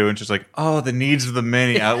Trek 2, and she's like, oh, the needs of the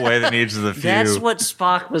many outweigh the needs of the few. That's what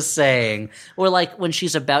Spock was saying. Or like when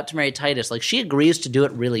she's about to marry Titus, like she agrees to do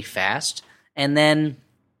it really fast, and then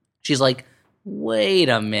she's like, wait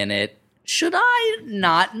a minute. Should I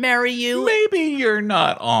not marry you? Maybe you're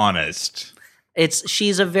not honest.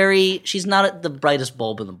 She's not the brightest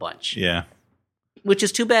bulb in the bunch. Yeah. which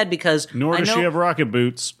is too bad because nor does she have rocket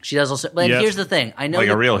boots. She does also. But here's the thing: I know like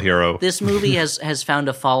a real hero. This movie has found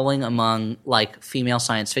a following among like female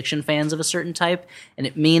science fiction fans of a certain type, and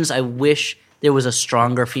it means I wish there was a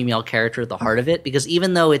stronger female character at the heart of it, because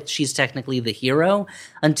even though she's technically the hero,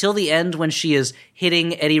 until the end when she is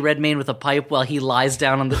hitting Eddie Redmayne with a pipe while he lies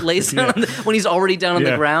down on the when he's already down on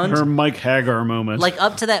the ground. Her Mike Hagar moment. Like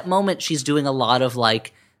up to that moment, she's doing a lot of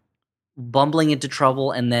like bumbling into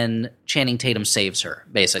trouble, and then Channing Tatum saves her,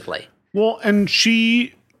 basically. Well, and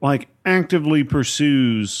she like actively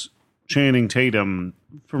pursues Channing Tatum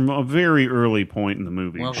from a very early point in the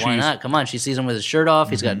movie. Well, why not? Come on, she sees him with his shirt off.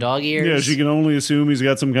 He's got dog ears. Yeah, she can only assume he's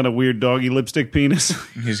got some kind of weird doggy lipstick penis.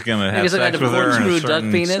 He's going to have sex with her in a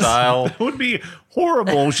certain style. That would be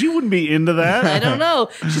horrible. She wouldn't be into that. I don't know.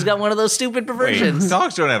 She's got one of those stupid perversions. Wait,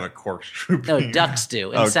 dogs don't have a corkscrew. No, ducks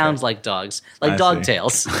do. It sounds like dogs. Like dog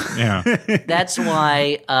tails. Yeah. That's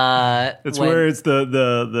why... That's where it's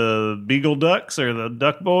the Beagle Ducks or the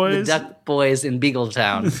Duck Boys? The Duck Boys in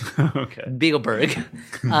Beagletown. Okay. Beagleburg.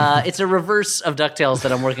 It's a reverse of DuckTales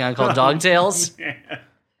that I'm working on called Dogtails.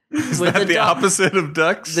 Is that the opposite of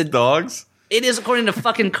ducks? The dogs? It is according to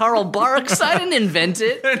fucking Karl Barks. I didn't invent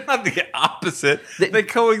it. They're not the opposite. They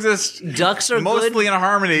coexist. Ducks are mostly in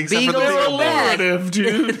harmony, except for the Beagles are bad. Alliterative,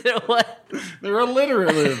 dude. They're what? They're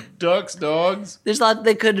alliterative. Ducks, dogs. There's not.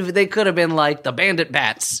 They could have been like the bandit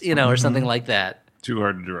bats, or something like that. Too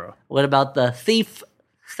hard to draw. What about the thief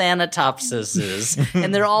Thanatopsises?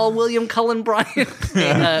 And they're all William Cullen Bryant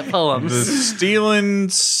poems. The stealing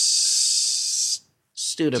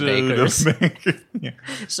Studebakers. Yeah.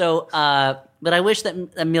 So, but I wish that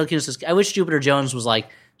Mila Kunis, I wish Jupiter Jones was like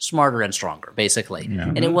smarter and stronger, basically. Yeah.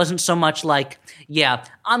 And it wasn't so much like, yeah,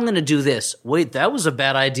 I'm going to do this. Wait, that was a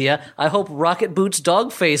bad idea. I hope Rocket Boots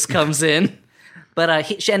Dogface comes in.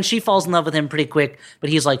 But she falls in love with him pretty quick. But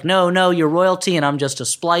he's like, no, you're royalty, and I'm just a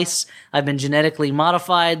splice. I've been genetically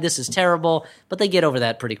modified. This is terrible. But they get over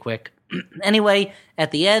that pretty quick. Anyway,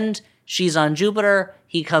 at the end, she's on Jupiter.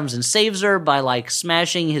 He comes and saves her by like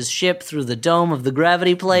smashing his ship through the dome of the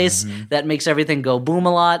gravity place. That makes everything go boom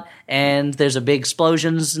a lot. And there's a big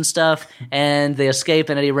explosions and stuff. And they escape,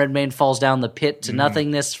 and Eddie Redmayne falls down the pit to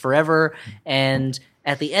nothingness forever. And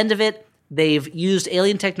at the end of it, they've used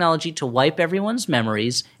alien technology to wipe everyone's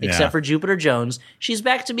memories, except for Jupiter Jones. She's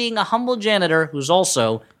back to being a humble janitor who's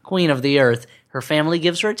also queen of the Earth. Her family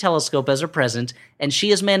gives her a telescope as a present, and she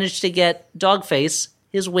has managed to get Dogface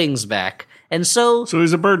his wings back. And so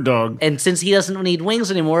he's a bird dog. And since he doesn't need wings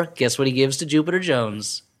anymore, guess what he gives to Jupiter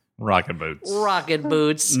Jones? Rocket boots. Rocket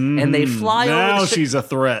boots. And they fly over. Now she's a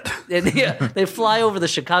threat. They fly over the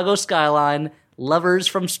Chicago skyline. Lovers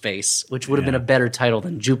from Space, which would have been a better title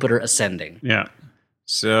than Jupiter Ascending. Yeah.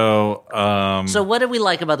 So what did we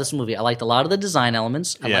like about this movie? I liked a lot of the design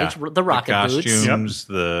elements. I liked the rocket costumes,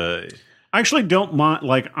 boots. I actually don't mind.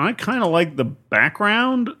 Like, I kind of like the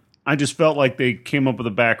background. I just felt like they came up with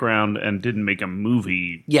a background and didn't make a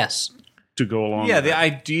movie. Yes. To go along. Yeah, with the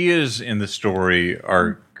ideas in the story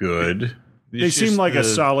are good. They seem like a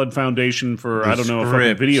solid foundation for a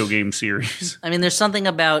fucking video game series. I mean, there's something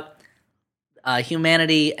about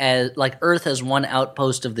humanity as like Earth as one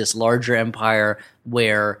outpost of this larger empire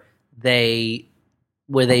where they've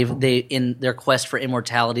in their quest for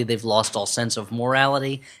immortality, they've lost all sense of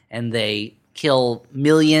morality, and they kill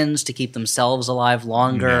millions to keep themselves alive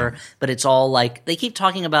longer. But it's all like they keep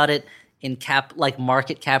talking about it in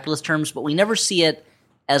market capitalist terms, but we never see it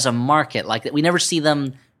as a market. Like we never see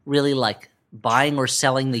them really like buying or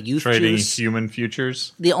selling the youth trading juice. Human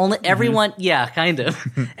futures. Everyone, yeah, kind of.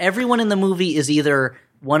 Everyone in the movie is either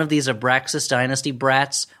one of these Abraxas Dynasty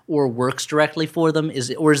brats or works directly for them. Is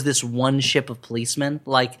this one ship of policemen?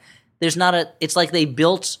 Like, there's not it's like they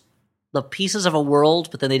built the pieces of a world,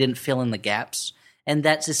 but then they didn't fill in the gaps. And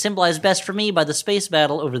that's symbolized best for me by the space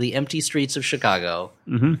battle over the empty streets of Chicago.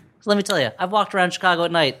 Mm-hmm. So let me tell you, I've walked around Chicago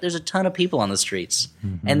at night. There's a ton of people on the streets,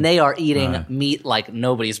 and they are eating meat like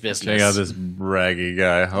nobody's business. Check out this braggy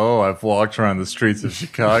guy. Oh, I've walked around the streets of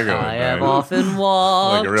Chicago. I have often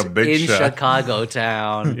walked like a real big in shot. Chicago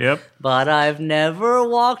town. Yep. But I've never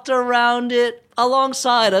walked around it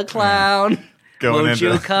alongside a clown. Won't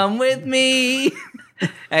you come with me?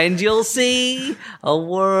 And you'll see a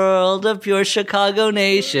world of pure Chicago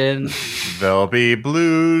nation. There'll be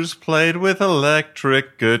blues played with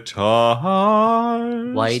electric guitars.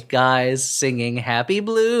 White guys singing happy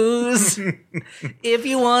blues. If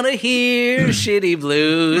you want to hear shitty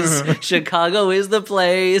blues, Chicago is the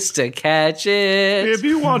place to catch it. If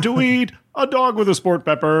you want to eat a dog with a sport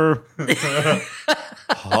pepper.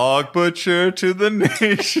 Hog butcher to the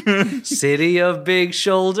nation. City of big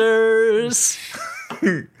shoulders.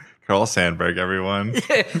 Carl Sandburg, everyone.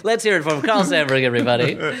 Let's hear it from Carl Sandburg,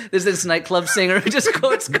 everybody. There's this nightclub singer who just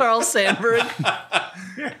quotes Carl Sandburg.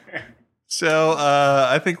 So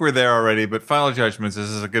I think we're there already, but final judgments. This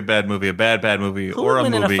is a good bad movie, a bad movie, Who or a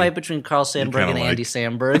would win movie. in a fight between Carl Sandburg and Andy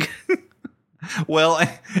Samberg? Well,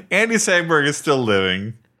 Andy Samberg is still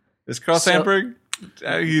living. Is Carl Sandburg?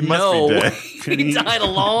 He must be dead. He died a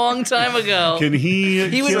long time ago. Can he?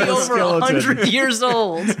 He would be over 100 years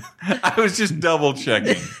old. I was just double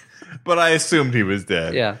checking, but I assumed he was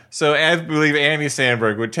dead. Yeah. So I believe Andy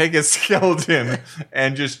Samberg would take a skeleton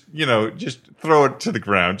and just throw it to the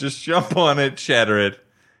ground, just jump on it, shatter it.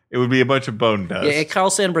 It would be a bunch of bone dust. Yeah,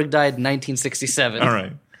 Carl Sandburg died in 1967. All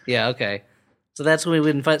right. Yeah. Okay. So that's when we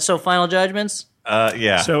wouldn't fight. So final judgments.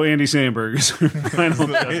 Yeah. So Andy Samberg's final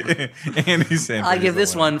judgment. Andy Samberg. I give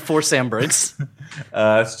this one 4 Sambergs.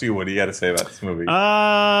 Stu, what do you got to say about this movie?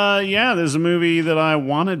 Yeah, there's a movie that I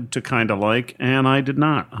wanted to kind of like, and I did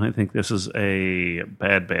not. I think this is a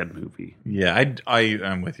bad movie. Yeah,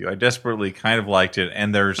 I'm with you. I desperately kind of liked it,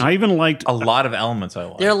 and I even liked a lot of elements I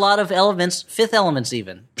liked. There are a lot of elements, fifth elements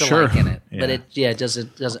even, to like in it. Yeah. But it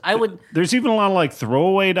doesn't. I would. There's even a lot of like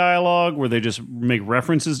throwaway dialogue where they just make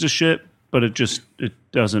references to shit, but it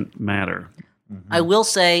doesn't matter. I will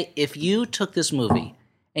say, if you took this movie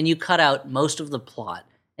and you cut out most of the plot,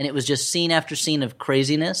 and it was just scene after scene of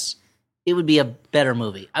craziness, it would be a better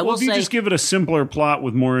movie. I will if you say, just give it a simpler plot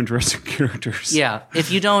with more interesting characters. yeah, if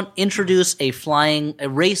you don't introduce a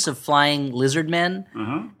race of flying lizard men,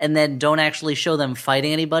 and then don't actually show them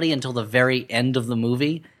fighting anybody until the very end of the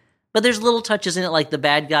movie. But there's little touches in it, like the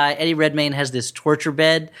bad guy, Eddie Redmayne, has this torture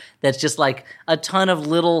bed that's just like a ton of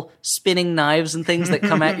little spinning knives and things that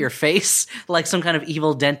come at your face, like some kind of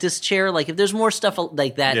evil dentist chair. Like, if there's more stuff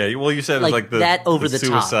like that. Yeah, well, you said it's like that over the the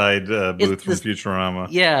top. suicide booth from Futurama.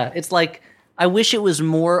 Yeah, it's like, I wish it was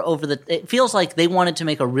more over the... It feels like they wanted to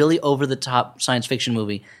make a really over-the-top science fiction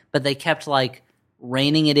movie, but they kept, like,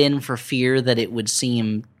 reining it in for fear that it would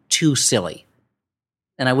seem too silly.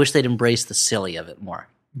 And I wish they'd embrace the silly of it more.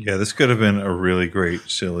 Yeah, this could have been a really great,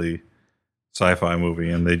 silly sci-fi movie,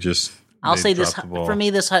 and they just... I'll say this, for me,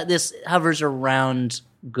 this hovers around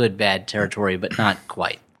good, bad territory, but not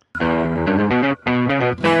quite.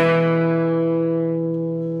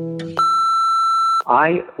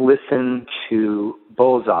 I listen to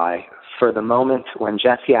Bullseye for the moment when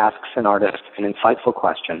Jesse asks an artist an insightful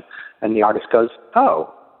question, and the artist goes,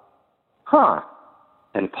 "Oh, huh,"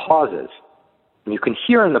 and pauses. And you can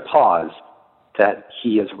hear in the pause that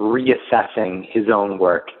he is reassessing his own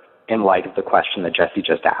work in light of the question that Jesse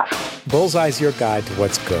just asked. Bullseye's your guide to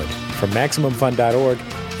what's good from MaximumFun.org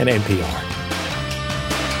and NPR.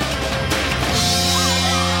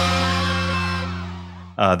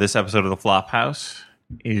 This episode of The Flophouse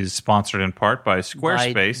is sponsored in part by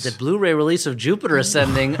Squarespace. By the Blu-ray release of Jupiter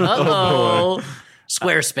Ascending. Uh-oh.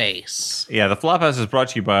 Squarespace. Yeah, The Flophouse is brought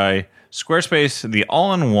to you by Squarespace, the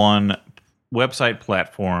all-in-one website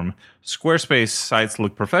platform. Squarespace sites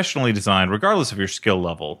look professionally designed regardless of your skill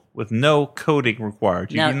level, with no coding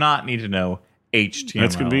required. You do not need to know HTML.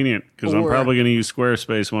 That's convenient, because I'm probably going to use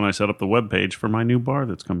Squarespace when I set up the webpage for my new bar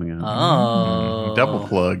that's coming out. Oh. Double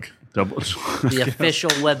plug. The official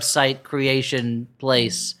website creation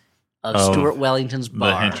place of Stuart Wellington's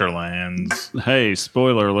bar. The Hinterlands. Hey,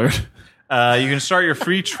 spoiler alert. You can start your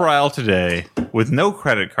free trial today with no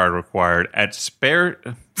credit card required at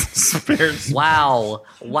Wow.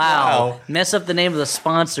 Mess up the name of the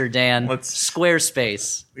sponsor, Dan.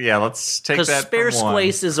 Squarespace. Yeah, let's take that. Because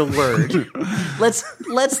Sparespace is a word.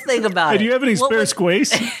 Let's think about it. Do you have any spare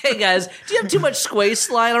squace? Hey guys, do you have too much squace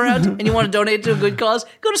lying around and you want to donate to a good cause?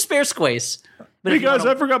 Go to Sparespace. But hey guys,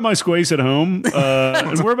 I forgot my squace at home,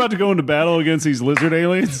 and we're about to go into battle against these lizard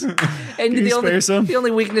aliens. And the only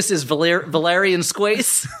weakness is Valerian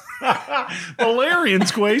squace. Valerian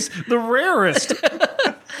squace, the rarest.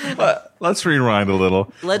 Let's rewind a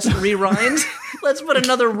little. Let's rewind. Let's put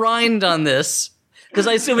another rind on this, because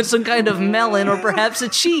I assume it's some kind of melon or perhaps a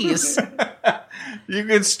cheese. You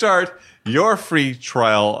can start your free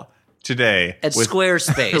trial today at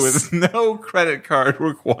Squarespace with no credit card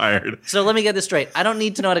required. So let me get this straight. I don't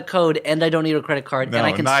need to know how to code, and I don't need a credit card, and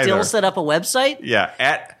I can still set up a website? Yeah,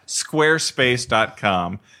 at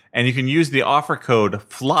squarespace.com. And you can use the offer code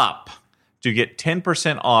FLOP to get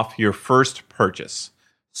 10% off your first purchase.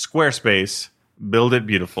 Squarespace, build it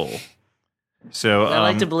beautiful. So I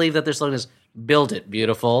like to believe that their slogan is "Build it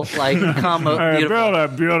beautiful," like comma beautiful. Build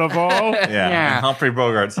it beautiful. Yeah. Humphrey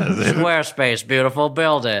Bogart says it. Squarespace, beautiful,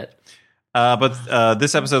 build it. But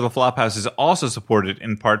this episode of The Flophouse is also supported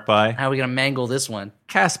in part by... How are we going to mangle this one?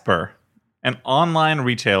 Casper, an online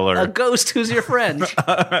retailer. A ghost who's your friend.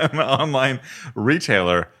 An online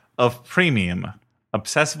retailer of premium,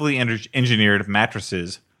 obsessively engineered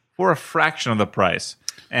mattresses for a fraction of the price.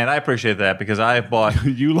 And I appreciate that because I've bought...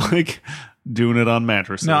 You like doing it on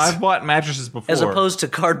mattresses. No, I've bought mattresses before. As opposed to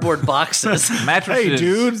cardboard boxes. Mattresses, hey,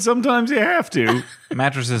 dude, sometimes you have to.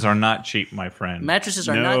 Mattresses are not cheap, my friend. Mattresses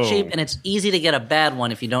are not cheap, and it's easy to get a bad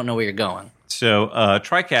one if you don't know where you're going. So,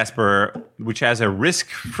 try Casper, which has a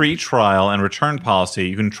risk-free trial and return policy.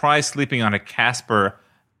 You can try sleeping on a Casper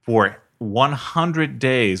for 100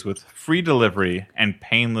 days with free delivery and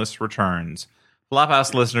painless returns.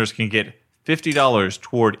 Flophouse listeners can get $50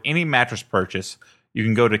 toward any mattress purchase. You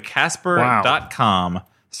can go to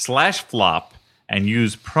casper.com/flop and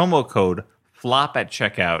use promo code FLOP at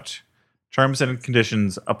checkout. Terms and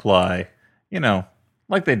conditions apply. You know,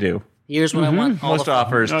 like they do. Here's what I want. Most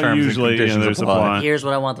offers, terms usually, and conditions apply. Here's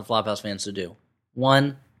what I want the Flophouse fans to do.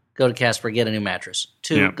 1, go to Casper, get a new mattress.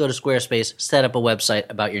 2, go to Squarespace, set up a website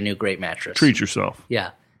about your new great mattress. Treat yourself. Yeah.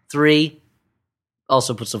 3,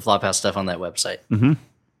 also put some Flophouse stuff on that website.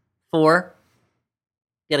 4,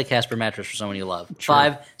 get a Casper mattress for someone you love.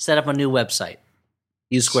 5, set up a new website.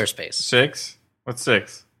 Use Squarespace. 6? What's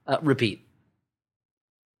 6? Repeat.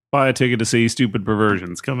 Buy a ticket to see Stupid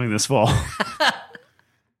Perversions coming this fall.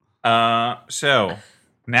 So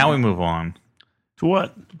now we move on To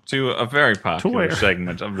what? to a very popular where?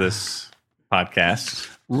 segment of this podcast.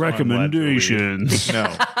 Recommendations.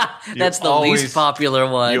 No. That's the least popular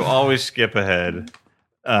one. You always skip ahead.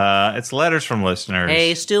 It's letters from listeners.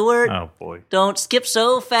 Hey, Stuart. Oh, boy. Don't skip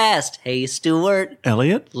so fast. Hey, Stuart.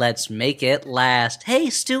 Elliott? Let's make it last.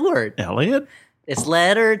 Hey, Stuart. Elliott? It's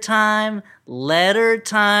letter time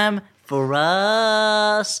for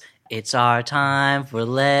us. It's our time for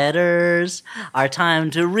letters, our time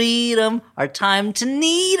to read them, our time to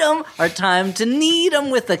need them, our time to need them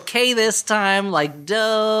with a K this time, like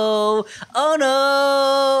dough. Oh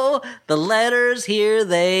no, the letters, here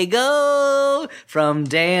they go, from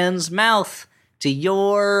Dan's mouth to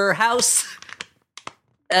your house.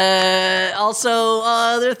 Also,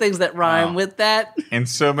 other things that rhyme with that. In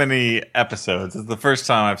so many episodes, it's the first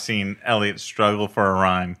time I've seen Elliott struggle for a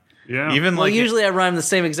rhyme. Yeah. Even Well, like usually I rhyme the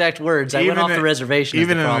same exact words. I went off the reservation.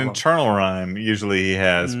 Even is the an problem. internal rhyme, usually he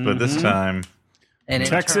has, but this time, An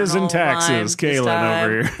Texas and internal rhyme taxes, this Kaylin time.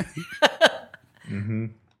 over here.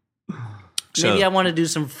 Maybe So- I want to do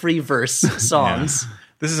some free verse songs.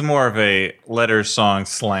 this is more of a letter song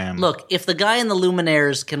slam. Look, if the guy in the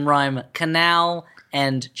Luminaires can rhyme canal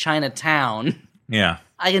and Chinatown, Yeah.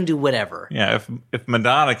 I can do whatever. Yeah, if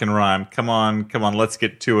Madonna can rhyme, come on, let's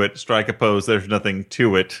get to it. Strike a pose, there's nothing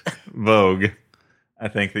to it. Vogue. I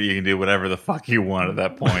think that you can do whatever the fuck you want at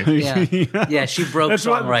that point. Yeah, yeah, she broke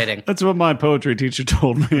songwriting. That's what my poetry teacher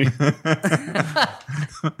told me.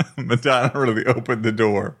 Madonna really opened the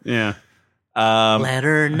door. Yeah.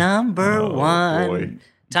 Letter number one. boy.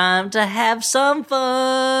 Time to have some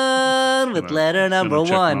fun with letter number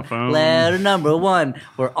check my one. phone. Letter number one.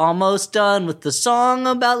 We're almost done with the song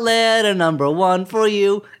about letter number one for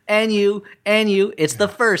you and you and you. It's the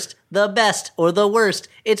first, the best, or the worst.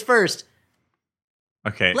 It's first.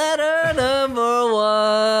 Okay. Letter number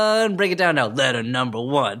one. Break it down now. Letter number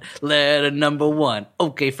one. Letter number one.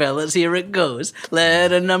 Okay, fellas, here it goes.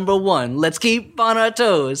 Letter number one. Let's keep on our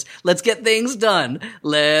toes. Let's get things done.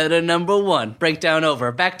 Letter number one. Breakdown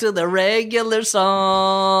over. Back to the regular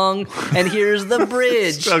song. And here's the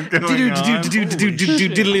bridge. Still going on. I'm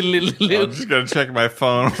just gonna check my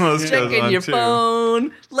phone. Checking your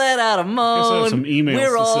phone. Let out a Guess I moan. have some emails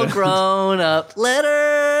We're to all send. grown up.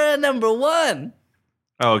 Letter number one.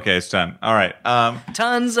 Oh, okay, it's done. All right.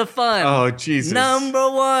 Tons of fun. Oh, Jesus. Number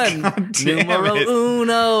one. damn Numero it.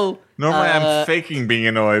 uno. Normally I'm faking being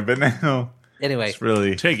annoyed, but now Anyway. it's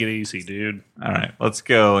really... Take it easy, dude. All right, let's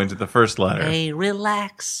go into the first letter. Hey,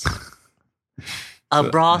 relax. A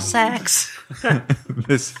bra sax.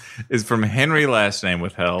 This is from Henry, last name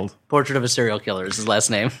withheld. Portrait of a Serial Killer is his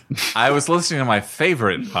last name. I was listening to my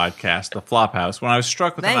favorite podcast, The Flophouse, when I was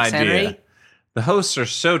struck with Thanks, an idea. Henry. The hosts are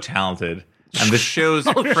so talented, and the show's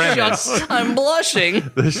premise... Shucks, I'm blushing.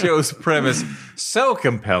 The show's premise so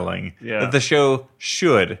compelling that the show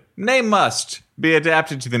should, nay must, be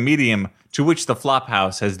adapted to the medium to which the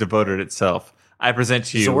Flophouse has devoted itself. I present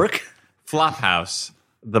to you Zork. Flophouse,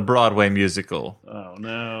 the Broadway musical. Oh,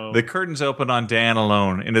 no. The curtains open on Dan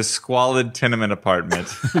alone in his squalid tenement apartment.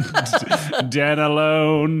 Dan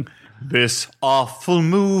alone. This awful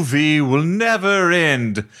movie will never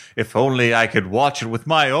end. If only I could watch it with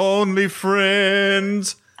my only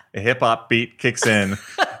friends. A hip-hop beat kicks in,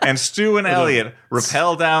 and Stu and Elliott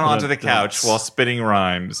rappel down onto the couch while spitting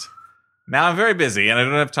rhymes. Now I'm very busy, and I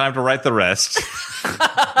don't have time to write the rest.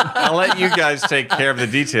 I'll let you guys take care of the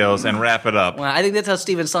details and wrap it up. Well, I think that's how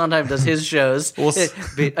Stephen Sondheim does his shows.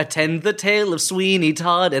 Attend the tale of Sweeney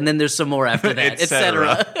Todd, and then there's some more after that,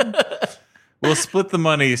 etc. We'll split the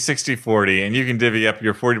money 60-40, and you can divvy up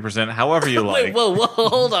your 40% however you like. Wait, whoa,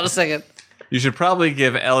 hold on a second. You should probably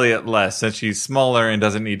give Elliott less, since she's smaller and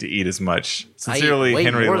doesn't need to eat as much. Sincerely,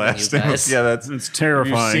 Henry Last. Yeah, it's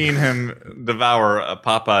terrifying. You've seen him devour a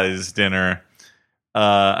Popeye's dinner.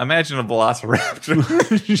 Imagine a velociraptor.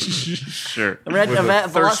 Sure.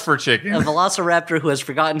 Thirst for chicken. A velociraptor who has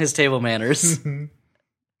forgotten his table manners. Thank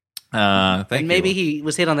you. Maybe he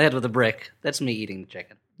was hit on the head with a brick. That's me eating the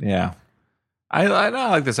chicken. Yeah. I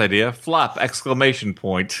like this idea. Flop! !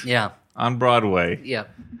 Yeah. On Broadway. Yeah.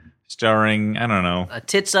 Starring, I don't know.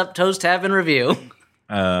 Tits Up, Toes Tavern Review.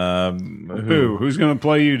 Who's going to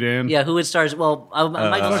play you, Dan? Yeah, who it stars? Well,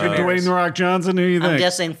 Michael Cerveris. Dwayne The Rock Johnson, who do you think? I'm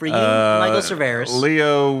guessing for you, Michael Cerveris.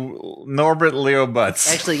 Norbert Leo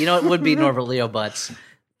Butz. Actually, you know it would be Norbert Leo Butz.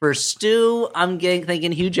 For Stu, I'm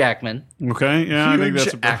thinking Hugh Jackman. Okay, yeah, I think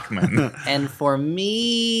that's Jackman. And for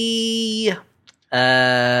me...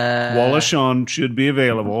 Wallace Shawn should be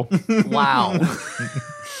available. Wow.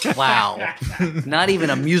 Wow. Not even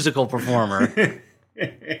a musical performer.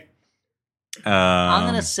 I'm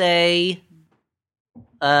going to say...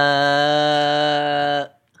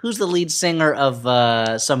 who's the lead singer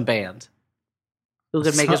of some band? Who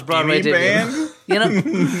could make his Broadway debut? Band? You know?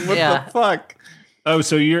 What the fuck? Oh,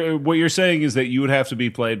 so what you're saying is that you would have to be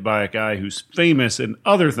played by a guy who's famous in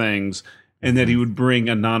other things, and that he would bring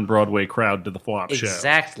a non-Broadway crowd to the flop show.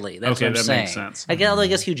 Exactly. That's what I'm that saying. Makes sense. I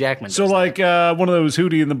guess Hugh Jackman. So, like one of those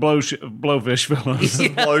Hootie and the Blowfish fellows.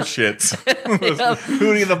 Blowshits.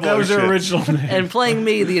 Hootie and the Blowshits. That was their original name. And playing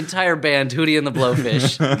me, the entire band, Hootie and the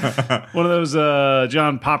Blowfish. One of those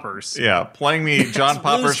John Poppers. Yeah, playing me John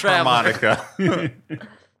Popper's harmonica.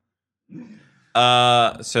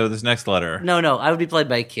 So this next letter. No, I would be played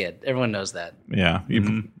by a kid. Everyone knows that. Yeah,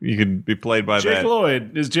 you could be played by Jake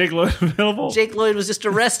Lloyd. Is Jake Lloyd available? Jake Lloyd was just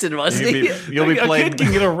arrested, wasn't he? You'll be played. A kid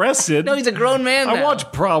can get arrested. No, he's a grown man now. I watch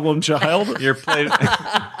Problem Child. You're played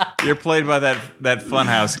by that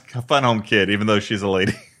fun home kid, even though she's a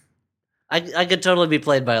lady. I could totally be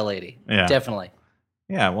played by a lady. Yeah, definitely.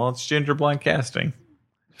 Yeah, well, it's gender blank casting.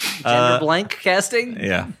 Gender blank casting.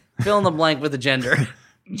 Yeah, fill in the blank with the gender.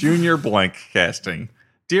 Junior blank casting.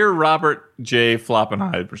 Dear Robert J.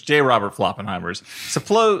 Floppenheimers, J. Robert Floppenheimers,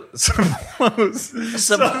 suppose,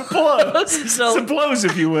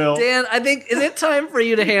 if you will. Dan, I think, is it time for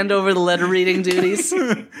you to hand over the letter reading duties?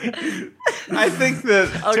 I think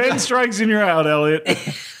that 10 strikes and you're out, Elliott.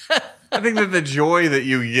 I think that the joy that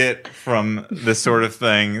you get from this sort of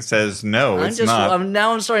thing says no, it's not.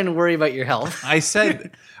 Now I'm starting to worry about your health.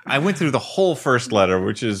 I went through the whole first letter,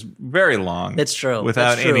 which is very long. That's true.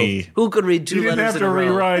 Without any... Who could read two letters in a row? You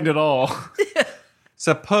didn't have to rewrite it all.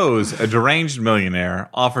 Suppose a deranged millionaire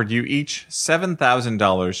offered you each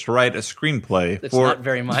 $7,000 to write a screenplay That's not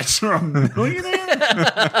very much. For a millionaire?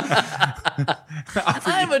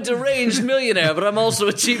 I'm a deranged millionaire, but I'm also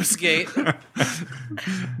a cheapskate.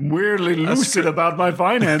 Weirdly lucid about my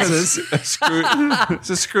finances. It's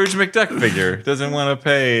a Scrooge McDuck figure. Doesn't want to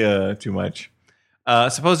pay too much.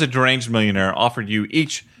 Suppose a deranged millionaire offered you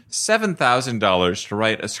each $7,000 to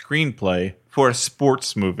write a screenplay for a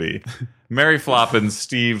sports movie. Mary Floppins,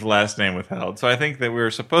 Steve, last name withheld. So I think that we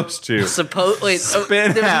were supposed to there's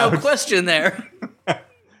no question there.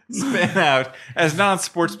 Spin out, as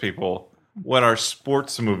non-sports people, what our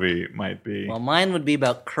sports movie might be. Well, mine would be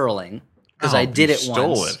about curling, because I did it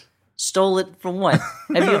once. Stole it from what?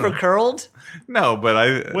 Have you ever curled? No, but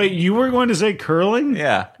I... Wait, you were going to say curling?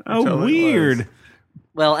 Yeah. Oh, totally weird. Was.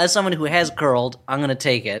 Well, as someone who has curled, I'm going to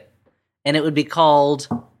take it, and it would be called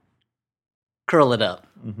Curl It Up.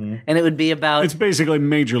 Mm-hmm. And it would be about... It's basically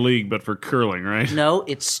Major League, but for curling, right? No,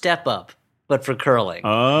 it's Step Up, but for curling.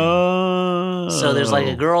 Oh. So there's like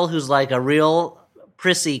a girl who's like a real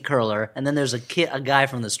prissy curler, and then there's a guy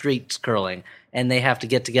from the streets curling, and they have to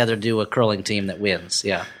get together to do a curling team that wins.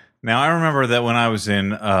 Yeah. Now, I remember that when I was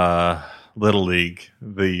in Little League,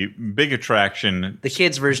 the big attraction... The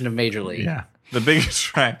kids' version of Major League. Yeah. The big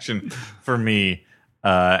attraction for me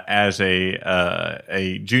as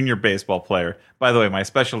a junior baseball player... By the way, my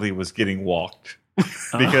specialty was getting walked.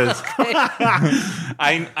 Because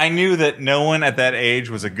I knew that no one at that age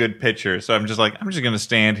was a good pitcher. So I'm just going to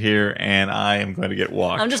stand here and I am going to get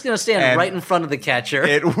walked. I'm just going to stand right in front of the catcher.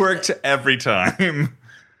 It worked every time.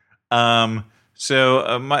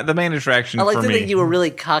 So the main attraction I like for to me... think you were really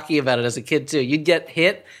cocky about it as a kid, too. You'd get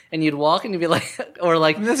hit, and you'd walk, and you'd be like... Or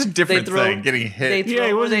like that's a different thing, getting hit.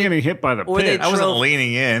 He wasn't getting hit by the pitch. I wasn't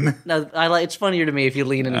leaning in. No, it's funnier to me if you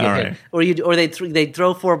lean in and get hit. Right. Or they'd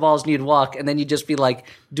throw 4 balls, and you'd walk, and then you'd just be like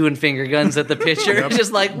doing finger guns at the pitcher.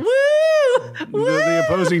 Just like, woo! The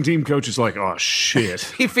opposing team coach is like, oh, shit.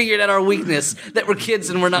 He figured out our weakness, that we're kids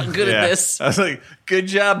and we're not good at this. I was like, good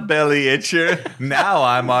job, belly itcher. Now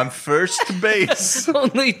I'm on first base.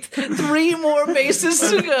 Only 3 more bases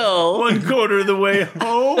to go. 1/4 of the way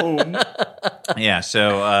home. Yeah,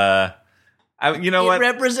 so... you know what? It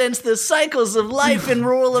represents the cycles of life in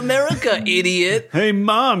rural America, idiot. Hey,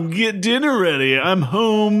 Mom, get dinner ready. I'm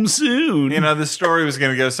home soon. You know, the story was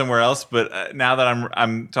going to go somewhere else, but now that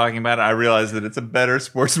I'm talking about it, I realize that it's a better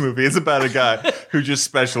sports movie. It's about a guy who just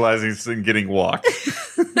specializes in getting walked.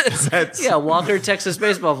 Yeah, Walker, Texas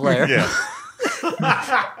baseball player. Yeah.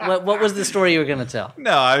 What was the story you were going to tell?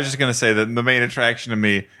 No, I was just going to say that the main attraction to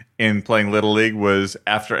me in playing Little League was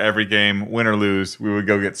after every game, win or lose, we would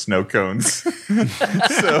go get snow cones.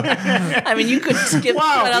 So, I mean, you could cut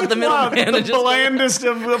out the middleman. The blandest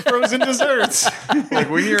of frozen desserts.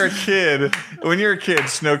 like when you're a kid,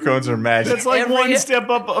 snow cones are magic. That's like one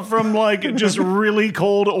step up from like just really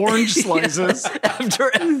cold orange slices.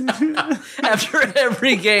 After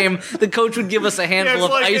every game, the coach would give us a handful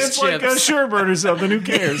of ice it's chips. Like a sherbet or something. Who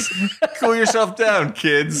cares? Cool yourself down,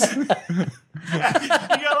 kids. You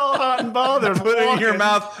got all hot and bothered. Put it in your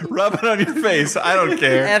mouth, rub it on your face. I don't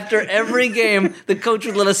care. After every game, the coach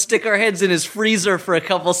would let us stick our heads in his freezer for a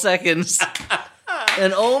couple seconds.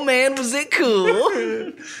 And oh man, was it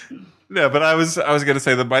cool. No, but I was going to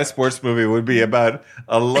say that my sports movie would be about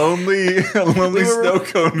a lonely snow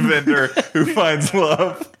cone vendor who finds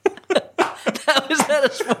love. How is that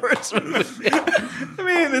a sports movie? I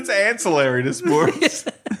mean, it's ancillary to sports.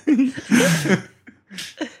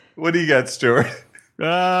 What do you got, Stuart?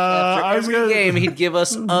 After every game, he'd give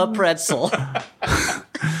us a pretzel.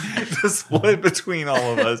 To split between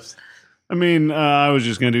all of us. I mean, I was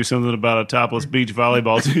just going to do something about a topless beach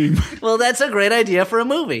volleyball team. Well, that's a great idea for a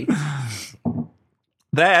movie.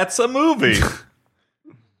 That's a movie.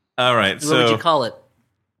 All right, What would you call it?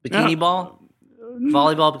 Bikini ball?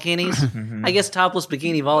 Volleyball bikinis? I guess topless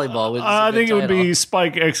bikini volleyball. I think it would be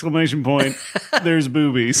Spike ! There's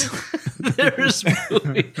boobies. There's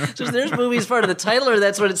boobies. So there's boobies part of the title, or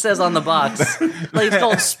that's what it says on the box. Like it's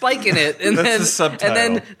called Spike in it, and that's the subtitle.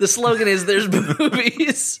 And then the slogan is "There's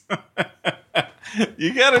boobies."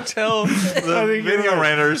 You gotta tell the video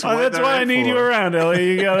renters. That's why I need you around,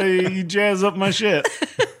 Ellie. You jazz up my shit.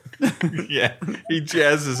 Yeah, he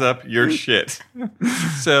jazzes up your shit.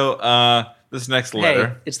 So, this next letter.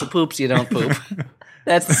 Hey, it's the poops you don't poop.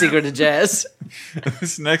 That's the secret to jazz.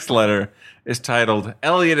 This next letter is titled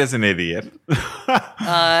 "Elliott is an Idiot."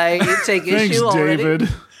 I take issue already. David.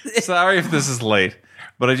 Sorry if this is late,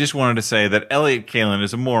 but I just wanted to say that Elliott Kalin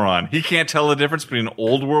is a moron. He can't tell the difference between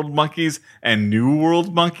old world monkeys and new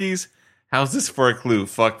world monkeys. How's this for a clue,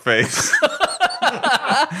 fuckface?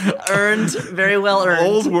 Earned, very well earned.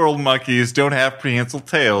 Old world monkeys don't have prehensile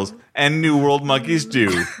tails, and new world monkeys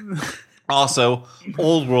do. Also,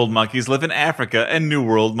 old world monkeys live in Africa, and new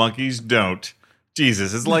world monkeys don't.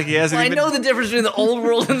 Jesus, it's like he hasn't I even... know the difference between the old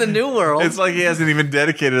world and the new world. It's like he hasn't even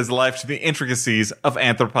dedicated his life to the intricacies of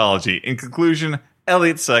anthropology. In conclusion,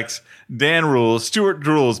 Elliott sucks, Dan rules, Stuart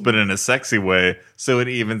drools, but in a sexy way, so it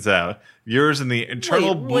evens out. Yours in the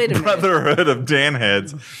eternal Wait a minute. brotherhood of Dan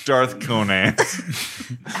heads, Darth Conan.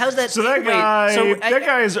 How's that? So that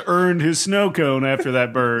guy has earned his snow cone after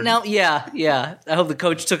that burn. Now, yeah. I hope the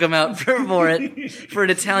coach took him out for it for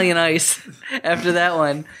an Italian ice after that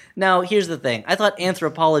one. Now, here's the thing. I thought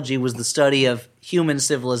anthropology was the study of human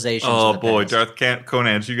civilizations. Oh boy, Darth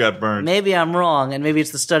Conan, you got burned. Maybe I'm wrong, and maybe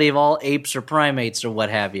it's the study of all apes or primates or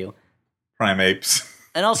what have you. Primates.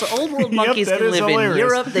 And also, old world monkeys that can is live hilarious. in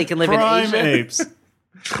Europe. They can live Prime in Asia. apes.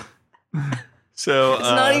 So It's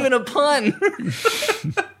not even a pun.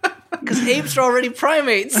 Because apes are already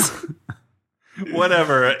primates.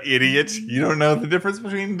 Whatever, idiot. You don't know the difference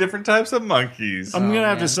between different types of monkeys. I'm going to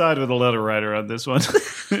have to side with the letter writer on this one.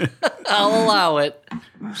 I'll allow it.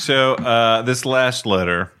 So this last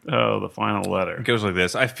letter Oh, the final letter. goes like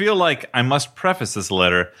this. I feel like I must preface this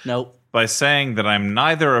letter Nope. by saying that I'm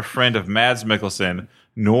neither a friend of Mads Mikkelsen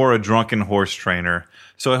nor a drunken horse trainer,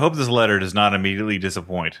 so I hope this letter does not immediately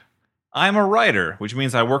disappoint. I'm a writer, which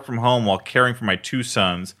means I work from home while caring for my 2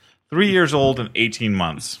 sons, 3 years old and 18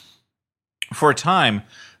 months. For a time,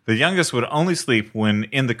 the youngest would only sleep when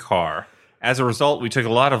in the car. As a result, we took a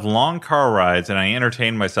lot of long car rides, and I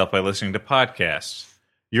entertained myself by listening to podcasts.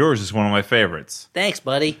 Yours is one of my favorites. Thanks,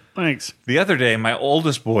 buddy. Thanks. The other day, my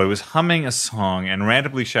oldest boy was humming a song and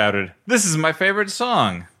randomly shouted, "This is my favorite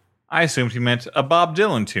song." I assumed he meant a Bob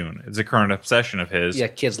Dylan tune. It's a current obsession of his. Yeah,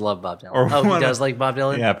 kids love Bob Dylan. He does like Bob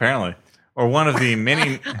Dylan? Yeah, apparently. Or one of the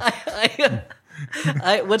many... Never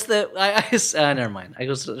mind. I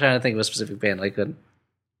was trying to think of a specific band. I couldn't.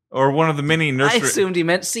 Or one of the many nursery... I assumed he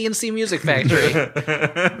meant C&C Music Factory.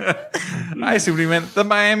 I assumed he meant the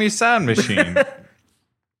Miami Sound Machine.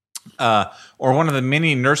 Or one of the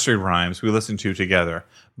many nursery rhymes we listened to together.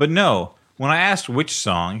 But no, when I asked which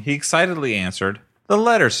song, he excitedly answered, the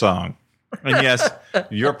Letter Song. And yes,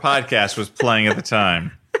 your podcast was playing at the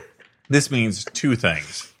time. This means two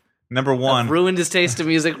things. Number one, I've ruined his taste in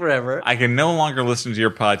music forever. I can no longer listen to your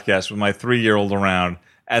podcast with my 3-year-old around,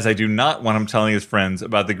 as I do not want him telling his friends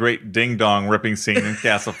about the great ding-dong ripping scene in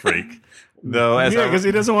Castle Freak. Though, because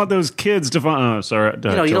he doesn't want those kids to find... Oh, sorry. You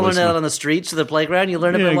don't learn that on the streets or the playground. You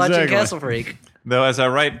learn it by watching Castle Freak. Though, as I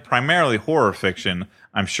write primarily horror fiction,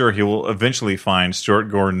 I'm sure he will eventually find Stuart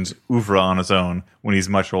Gordon's oeuvre on his own when he's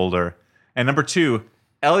much older. And number two,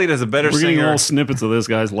 Elliott is a better singer. We're getting all snippets of this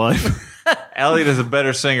guy's life. Elliott is a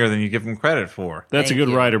better singer than you give him credit for. That's a good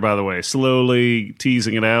writer, by the way. Slowly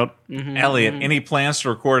teasing it out. Mm-hmm, Elliott, any plans to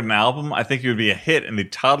record an album? I think you would be a hit in the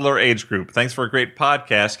toddler age group. Thanks for a great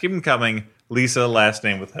podcast. Keep them coming. Lisa, last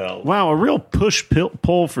name withheld. Wow, a real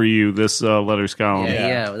pull for you, this letters column.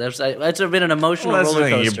 Yeah. That's been an emotional roller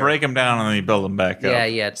coaster. You break them down and then you build them back up.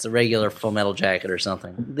 Yeah, it's the regular Full Metal Jacket or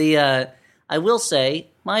something. I will say,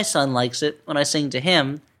 my son likes it when I sing to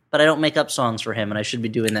him, but I don't make up songs for him, and I should be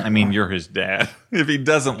doing that. I mean, you're his dad. If he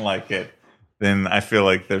doesn't like it, then I feel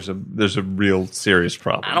like there's a real serious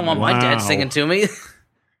problem. I don't want my dad singing to me.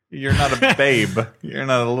 You're not a babe. You're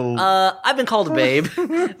not a little... I've been called a babe,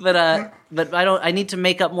 but I don't. I need to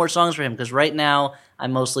make up more songs for him, because right now I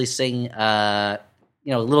mostly sing,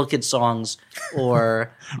 little kid songs,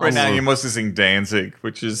 or... Right now you mostly sing Danzig,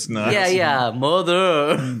 which is not... Yeah,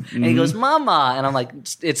 mother. And he goes, mama. And I'm like,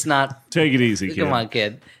 it's not... Take it easy, kid. Come on,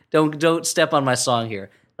 kid. Don't step on my song here.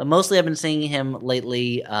 But mostly I've been singing him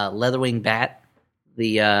lately, Leatherwing Bat,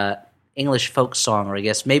 the English folk song, or I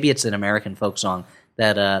guess maybe it's an American folk song,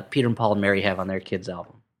 that Peter and Paul and Mary have on their kids'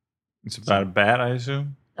 album. It's about a bat, I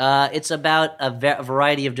assume? It's about a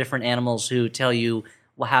variety of different animals who tell you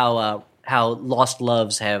how lost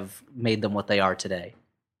loves have made them what they are today.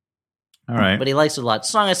 All right. But he likes it a lot. The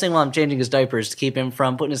song I sing while I'm changing his diapers to keep him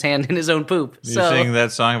from putting his hand in his own poop. You sing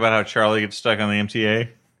that song about how Charlie gets stuck on the MTA?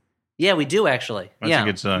 Yeah, we do, actually. That's a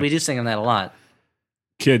good song. We do sing him that a lot.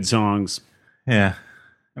 Kid songs. Yeah.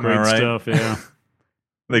 Great stuff, yeah.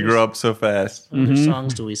 They grow up so fast. What other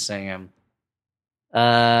songs do we sing him?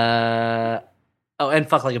 And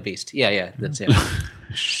Fuck Like a Beast. Yeah, that's it.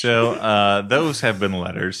 So those have been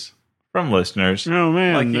letters from listeners. Oh,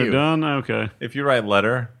 man, like they're you. done? Okay. If you write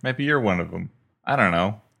letter, maybe you're one of them. I don't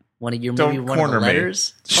know. One of Don't one of the corner me.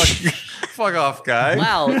 letters? Fuck off, guy.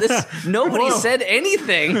 Wow, nobody said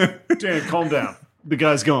anything. Dan, calm down. The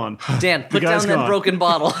guy's gone. Dan, put down that broken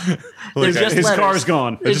bottle. There's just His letters. car's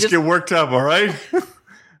gone. I just get worked up, all right?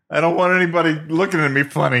 I don't want anybody looking at me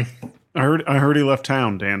funny. I heard he left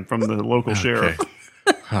town, Dan, from the local sheriff.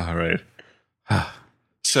 All right.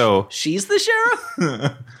 So She's the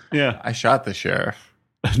sheriff? Yeah. I shot the sheriff.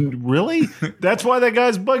 Really? That's why that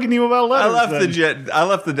guy's bugging you about letters. I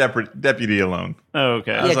left the deputy alone. Oh,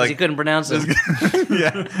 okay. Yeah, because you couldn't pronounce it.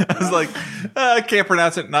 Yeah. I was like, I can't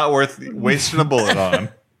pronounce it. Not worth wasting a bullet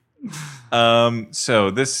on.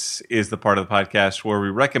 So this is the part of the podcast where we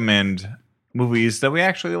recommend movies that we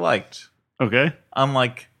actually liked. Okay.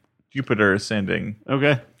 Unlike Jupiter Ascending.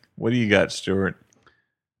 Okay. What do you got, Stuart?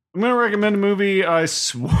 I'm going to recommend a movie I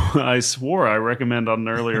swore I recommend on an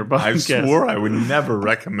earlier podcast. I swore I would never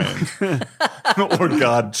recommend. Or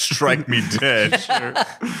God strike me dead. Sure.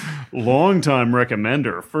 Long-time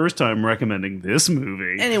recommender. First time recommending this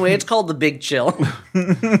movie. Anyway, it's called The Big Chill.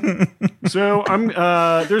 So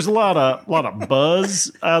there's a lot of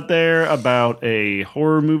buzz out there about a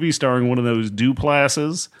horror movie starring one of those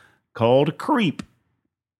Duplases called Creep.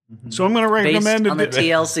 So I'm going to recommend based on the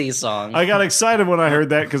TLC song. I got excited when I heard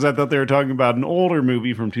that because I thought they were talking about an older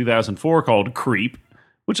movie from 2004 called Creep,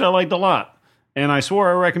 which I liked a lot. And I swore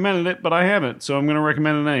I recommended it, but I haven't, so I'm going to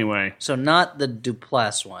recommend it anyway. So not the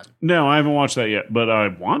Duplass one. No, I haven't watched that yet, but I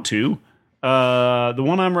want to. The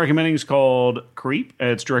one I'm recommending is called Creep.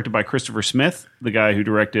 It's directed by Christopher Smith, the guy who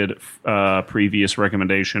directed previous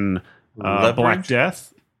recommendation Black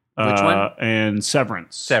Death. Which one? And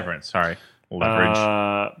Severance. Sorry.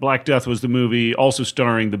 Leverage. Black Death was the movie, also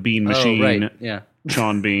starring the Bean Machine. Oh, right. Yeah.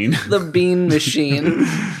 Sean Bean. The Bean Machine.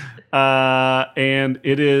 And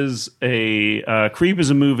it is Creep is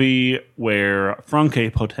a movie where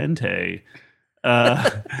Franke Potente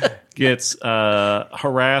gets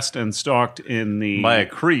harassed and stalked by a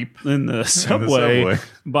creep in the subway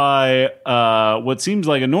by what seems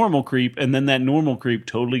like a normal creep, and then that normal creep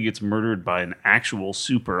totally gets murdered by an actual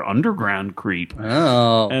super underground creep.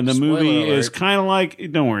 Oh, and the movie is kind of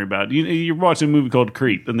like, don't worry about it. You're watching a movie called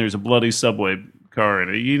Creep, and there's a bloody subway car in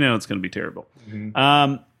it. You know it's going to be terrible.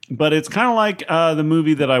 Mm-hmm. But it's kind of like the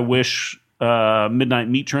movie that I wish Midnight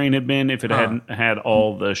Meat Train had been if it hadn't had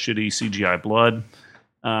all the shitty CGI blood.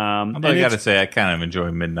 I got to say, I kind of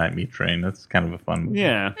enjoy Midnight Meat Train. That's kind of a fun movie.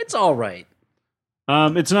 Yeah. It's all right.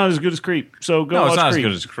 It's not as good as Creep, so go watch it's not Creep. as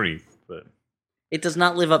good as Creep. But it does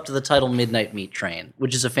not live up to the title Midnight Meat Train,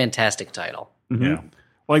 which is a fantastic title. Mm-hmm. Yeah.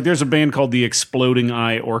 Like there's a band called the Exploding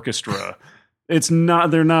Eye Orchestra.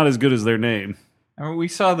 They're not as good as their name. I mean, we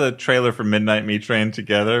saw the trailer for Midnight Meat Train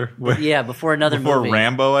together. Yeah, before movie.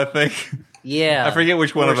 Rambo, I think. Yeah. I forget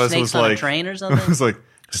which one of us was like... Snakes on a Train or something? It was like,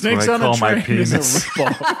 Snakes on a Train is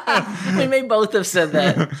We may both have said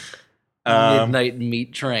that. Midnight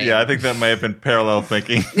Meat Train. Yeah, I think that may have been parallel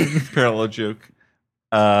thinking. Parallel joke.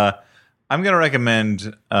 I'm going to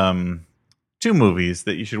recommend 2 movies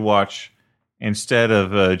that you should watch instead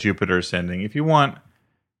of Jupiter Ascending. If you want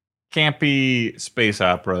campy space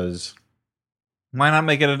operas, why not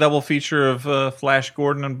make it a double feature of Flash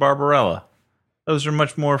Gordon and Barbarella? Those are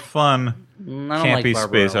much more fun, campy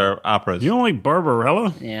space operas. You don't like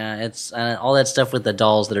Barbarella? Yeah, it's all that stuff with the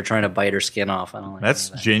dolls that are trying to bite her skin off. I don't like That's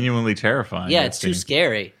genuinely terrifying. Yeah, it's too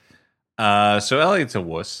scary. So Elliott's a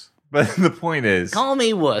wuss. But the point is... Call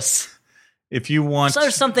me wuss. If you want... So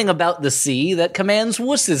there's something about the sea that commands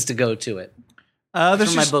wusses to go to it.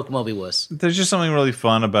 There's my book, Moby Wuss. There's just something really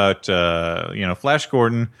fun about, Flash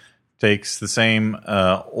Gordon takes the same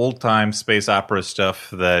old-time space opera stuff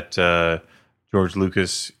that George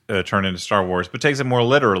Lucas turned into Star Wars, but takes it more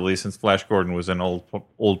literally since Flash Gordon was an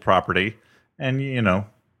old property. And,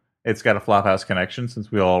 it's got a Flophouse connection since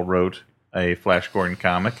we all wrote a Flash Gordon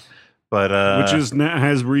comic. But which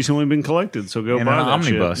has recently been collected, so go buy that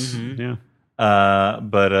omnibus. Shit. Mm-hmm. Yeah.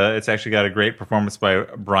 But it's actually got a great performance by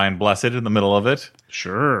Brian Blessed in the middle of it.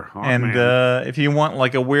 Sure. If you want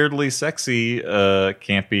like a weirdly sexy,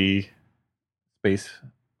 campy space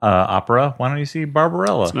opera, why don't you see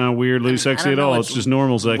Barbarella? It's not weirdly sexy at all. It's just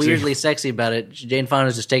normal sexy. Weirdly sexy about it. Jane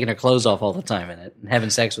Fonda's just taking her clothes off all the time in it and having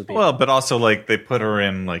sex with people. Well, but also like they put her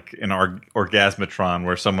in like an orgasmatron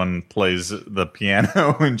where someone plays the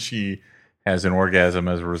piano and she has an orgasm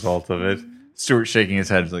as a result of it. Stuart shaking his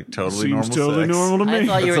head is like totally normal. Seems totally normal to me.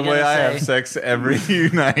 That's the way I have sex every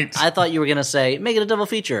night. I thought you were going to say, make it a double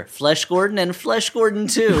feature. Flesh Gordon and Flesh Gordon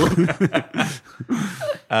 2.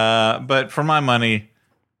 But for my money,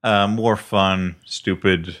 more fun,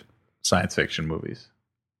 stupid science fiction movies.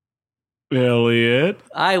 Elliott?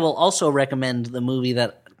 I will also recommend the movie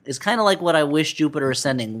that is kind of like what I wish Jupiter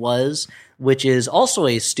Ascending was, which is also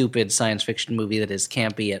a stupid science fiction movie that is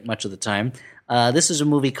campy at much of the time. This is a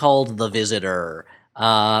movie called The Visitor,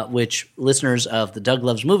 which listeners of the Doug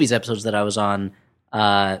Loves Movies episodes that I was on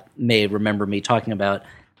may remember me talking about.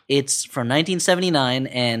 It's from 1979,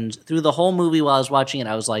 and through the whole movie while I was watching it,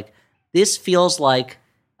 I was like, this feels like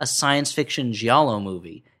a science fiction giallo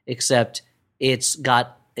movie, except it's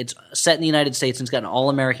set in the United States and it's got an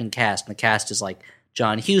all-American cast, and the cast is like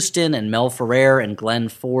John Huston and Mel Ferrer and Glenn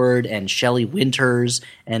Ford and Shelley Winters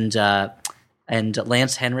and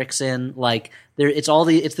Lance Henriksen. Like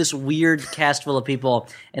it's this weird cast full of people,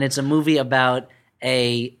 and it's a movie about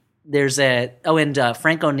Franco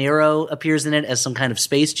Nero appears in it as some kind of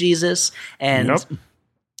space Jesus, and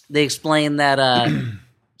they explain that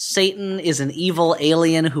Satan is an evil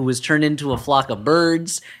alien who was turned into a flock of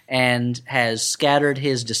birds and has scattered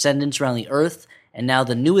his descendants around the earth, and now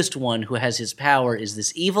the newest one who has his power is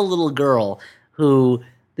this evil little girl who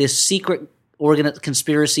this secret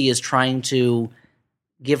conspiracy is trying to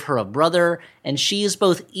give her a brother, and she is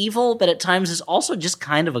both evil, but at times is also just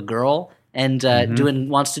kind of a girl, and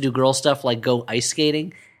wants to do girl stuff like go ice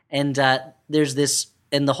skating. And there's this,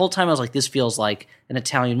 and the whole time I was like, this feels like an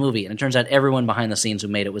Italian movie, and it turns out everyone behind the scenes who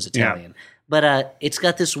made it was Italian. Yeah. But it's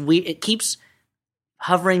got this weird, it keeps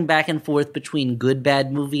hovering back and forth between good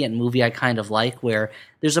bad movie and movie I kind of like, where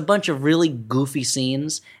there's a bunch of really goofy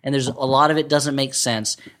scenes, and there's a lot of it doesn't make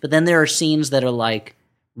sense, but then there are scenes that are like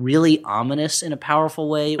really ominous in a powerful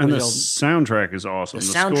way. And the soundtrack is awesome. The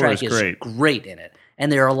soundtrack score is great in it.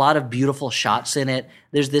 and there are a lot of beautiful shots in it.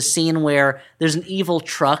 There's this scene where there's an evil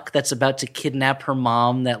truck that's about to kidnap her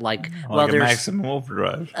mom. That there's Maximum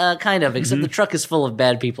Overdrive, kind of. Except the truck is full of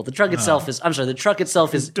bad people. The truck itself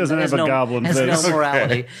doesn't have a goblin face. Has no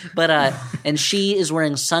morality. But and she is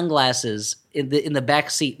wearing sunglasses in the back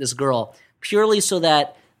seat. This girl, purely so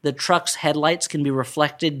that the truck's headlights can be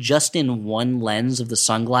reflected just in one lens of the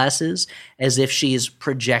sunglasses, as if she's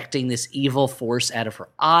projecting this evil force out of her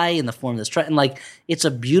eye in the form of this truck. And it's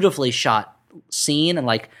a beautifully shot scene,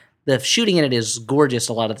 and the shooting in it is gorgeous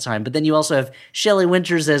a lot of the time. But then you also have Shelley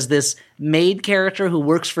Winters as this maid character who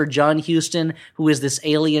works for John Huston, who is this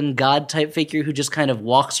alien god type figure who just kind of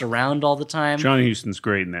walks around all the time. John Huston's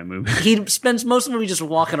great in that movie. He spends most of the movie just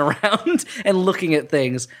walking around and looking at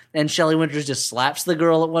things. And Shelley Winters just slaps the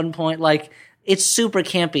girl at one point. It's super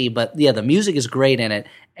campy, but yeah, the music is great in it.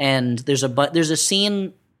 And there's a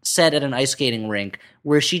scene set at an ice skating rink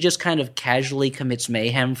where she just kind of casually commits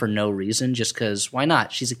mayhem for no reason, just because why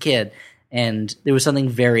not? She's a kid, and there was something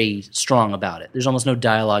very strong about it. There's almost no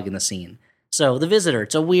dialogue in the scene. So The Visitor,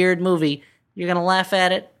 it's a weird movie. You're going to laugh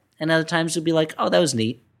at it, and other times you'll be like, oh, that was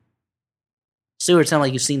neat. Stuart, sound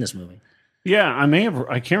like you've seen this movie. Yeah, I may have.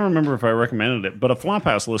 I can't remember if I recommended it, but a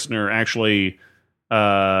Flophouse listener actually,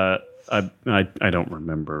 I don't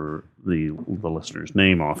remember the listener's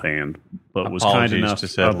name offhand, but was kind enough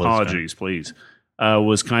to apologies, please.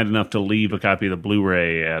 Was kind enough to leave a copy of the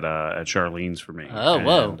Blu-ray at Charlene's for me. Oh,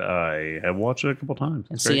 whoa! And I have watched it a couple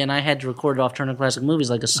times. And I had to record it off Turner Classic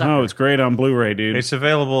Movies like a sucker. Oh, it's great on Blu-ray, dude. It's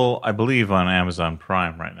available, I believe, on Amazon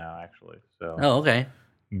Prime right now, actually. So okay.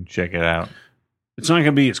 You can check it out. It's not going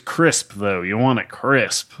to be as crisp, though. You want it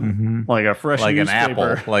crisp, like a fresh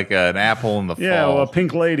newspaper. Like an apple in the fall. Yeah, well, a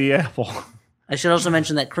pink lady apple. I should also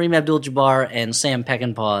mention that Kareem Abdul-Jabbar and Sam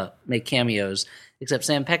Peckinpah make cameos, except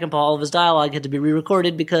Sam Peckinpah, all of his dialogue had to be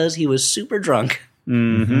re-recorded because he was super drunk.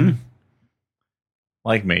 Mm-hmm.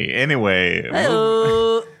 Like me. Anyway,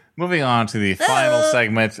 moving on to the Hello. final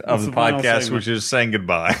segment of the podcast, which is saying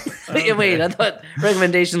goodbye. Wait, I thought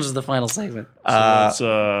recommendations was the final segment.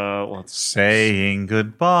 So let's saying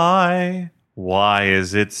goodbye. Why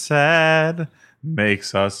is it sad?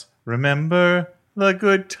 Makes us remember the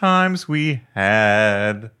good times we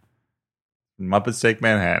had. Muppets Take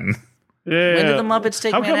Manhattan. Yeah. When did the Muppets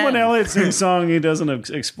take Manhattan? How come when Elliott sings a song, he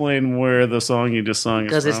doesn't explain where the song he just sung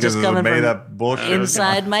is from? Because it's just coming made from up bullshit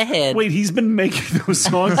inside my head. Wait, he's been making those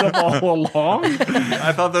songs up all along?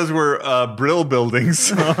 I thought those were Brill Building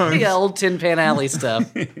songs. Yeah, old Tin Pan Alley stuff.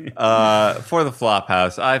 For the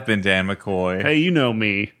Flophouse, I've been Dan McCoy. Hey, you know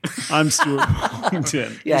me. I'm Stuart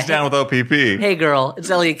Wellington. Yeah, He's down with OPP. Hey, girl,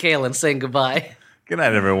 it's Elliott Kalin saying goodbye. Good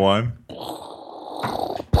night, everyone.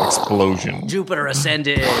 Explosion. Jupiter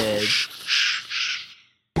ascended.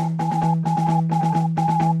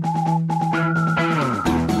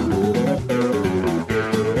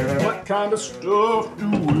 What kind of stuff do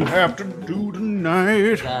we have to do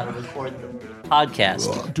tonight? Gotta record the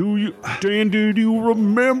podcast. Dan, did you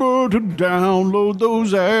remember to download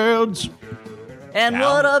those ads? And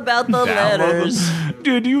what about the letters?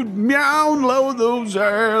 Did you download those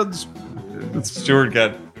ads? Stuart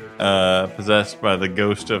got possessed by the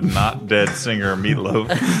ghost of not dead singer Meatloaf.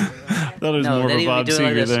 That is more of a Bob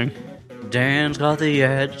Seger thing. Dan's got the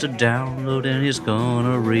ads to download and he's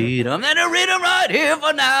gonna read them. And he'll read them right here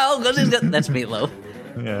for now. That's Meatloaf.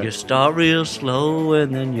 Yeah. You start real slow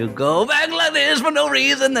and then you go back like this for no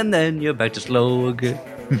reason and then you're back to slow again.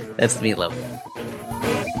 That's Meatloaf.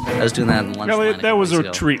 I was doing that in lunch. No, that was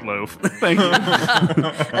a treat loaf. Thank you.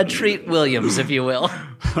 A treat Williams, if you will.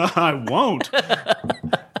 I won't.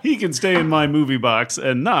 He can stay in my movie box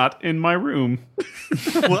and not in my room.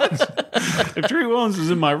 What? If Treat Williams was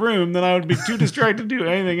in my room, then I would be too distracted to do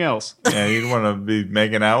anything else. Yeah, you'd want to be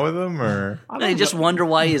making out with him, or I just wonder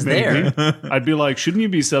why he's there. I'd be like, shouldn't you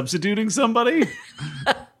be substituting somebody?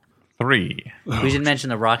 3. We should mention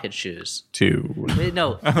the rocket shoes. 2. Wait,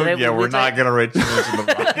 no. We're not going to mention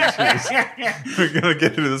the rocket shoes. We're going to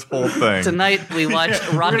get into this whole thing. Tonight we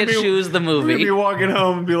watched Rocket Shoes, the movie. We're going to be walking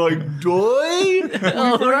home and be like, Doy, we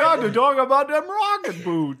forgot to talk about them rocket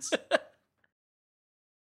boots.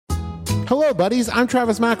 Hello, buddies. I'm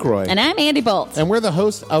Travis McElroy. And I'm Andy Bolt. And we're the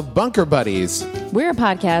hosts of Bunker Buddies. We're a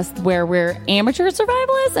podcast where we're amateur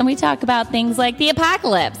survivalists and we talk about things like the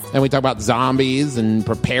apocalypse. And we talk about zombies and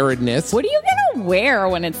preparedness. What are you going to wear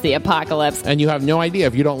when it's the apocalypse? And you have no idea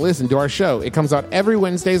if you don't listen to our show. It comes out every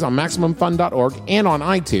Wednesdays on MaximumFun.org and on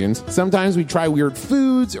iTunes. Sometimes we try weird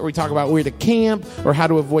foods, or we talk about where to camp, or how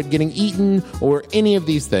to avoid getting eaten, or any of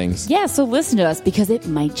these things. Yeah, so listen to us because it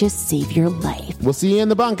might just save your life. We'll see you in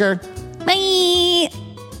the bunker. Bye!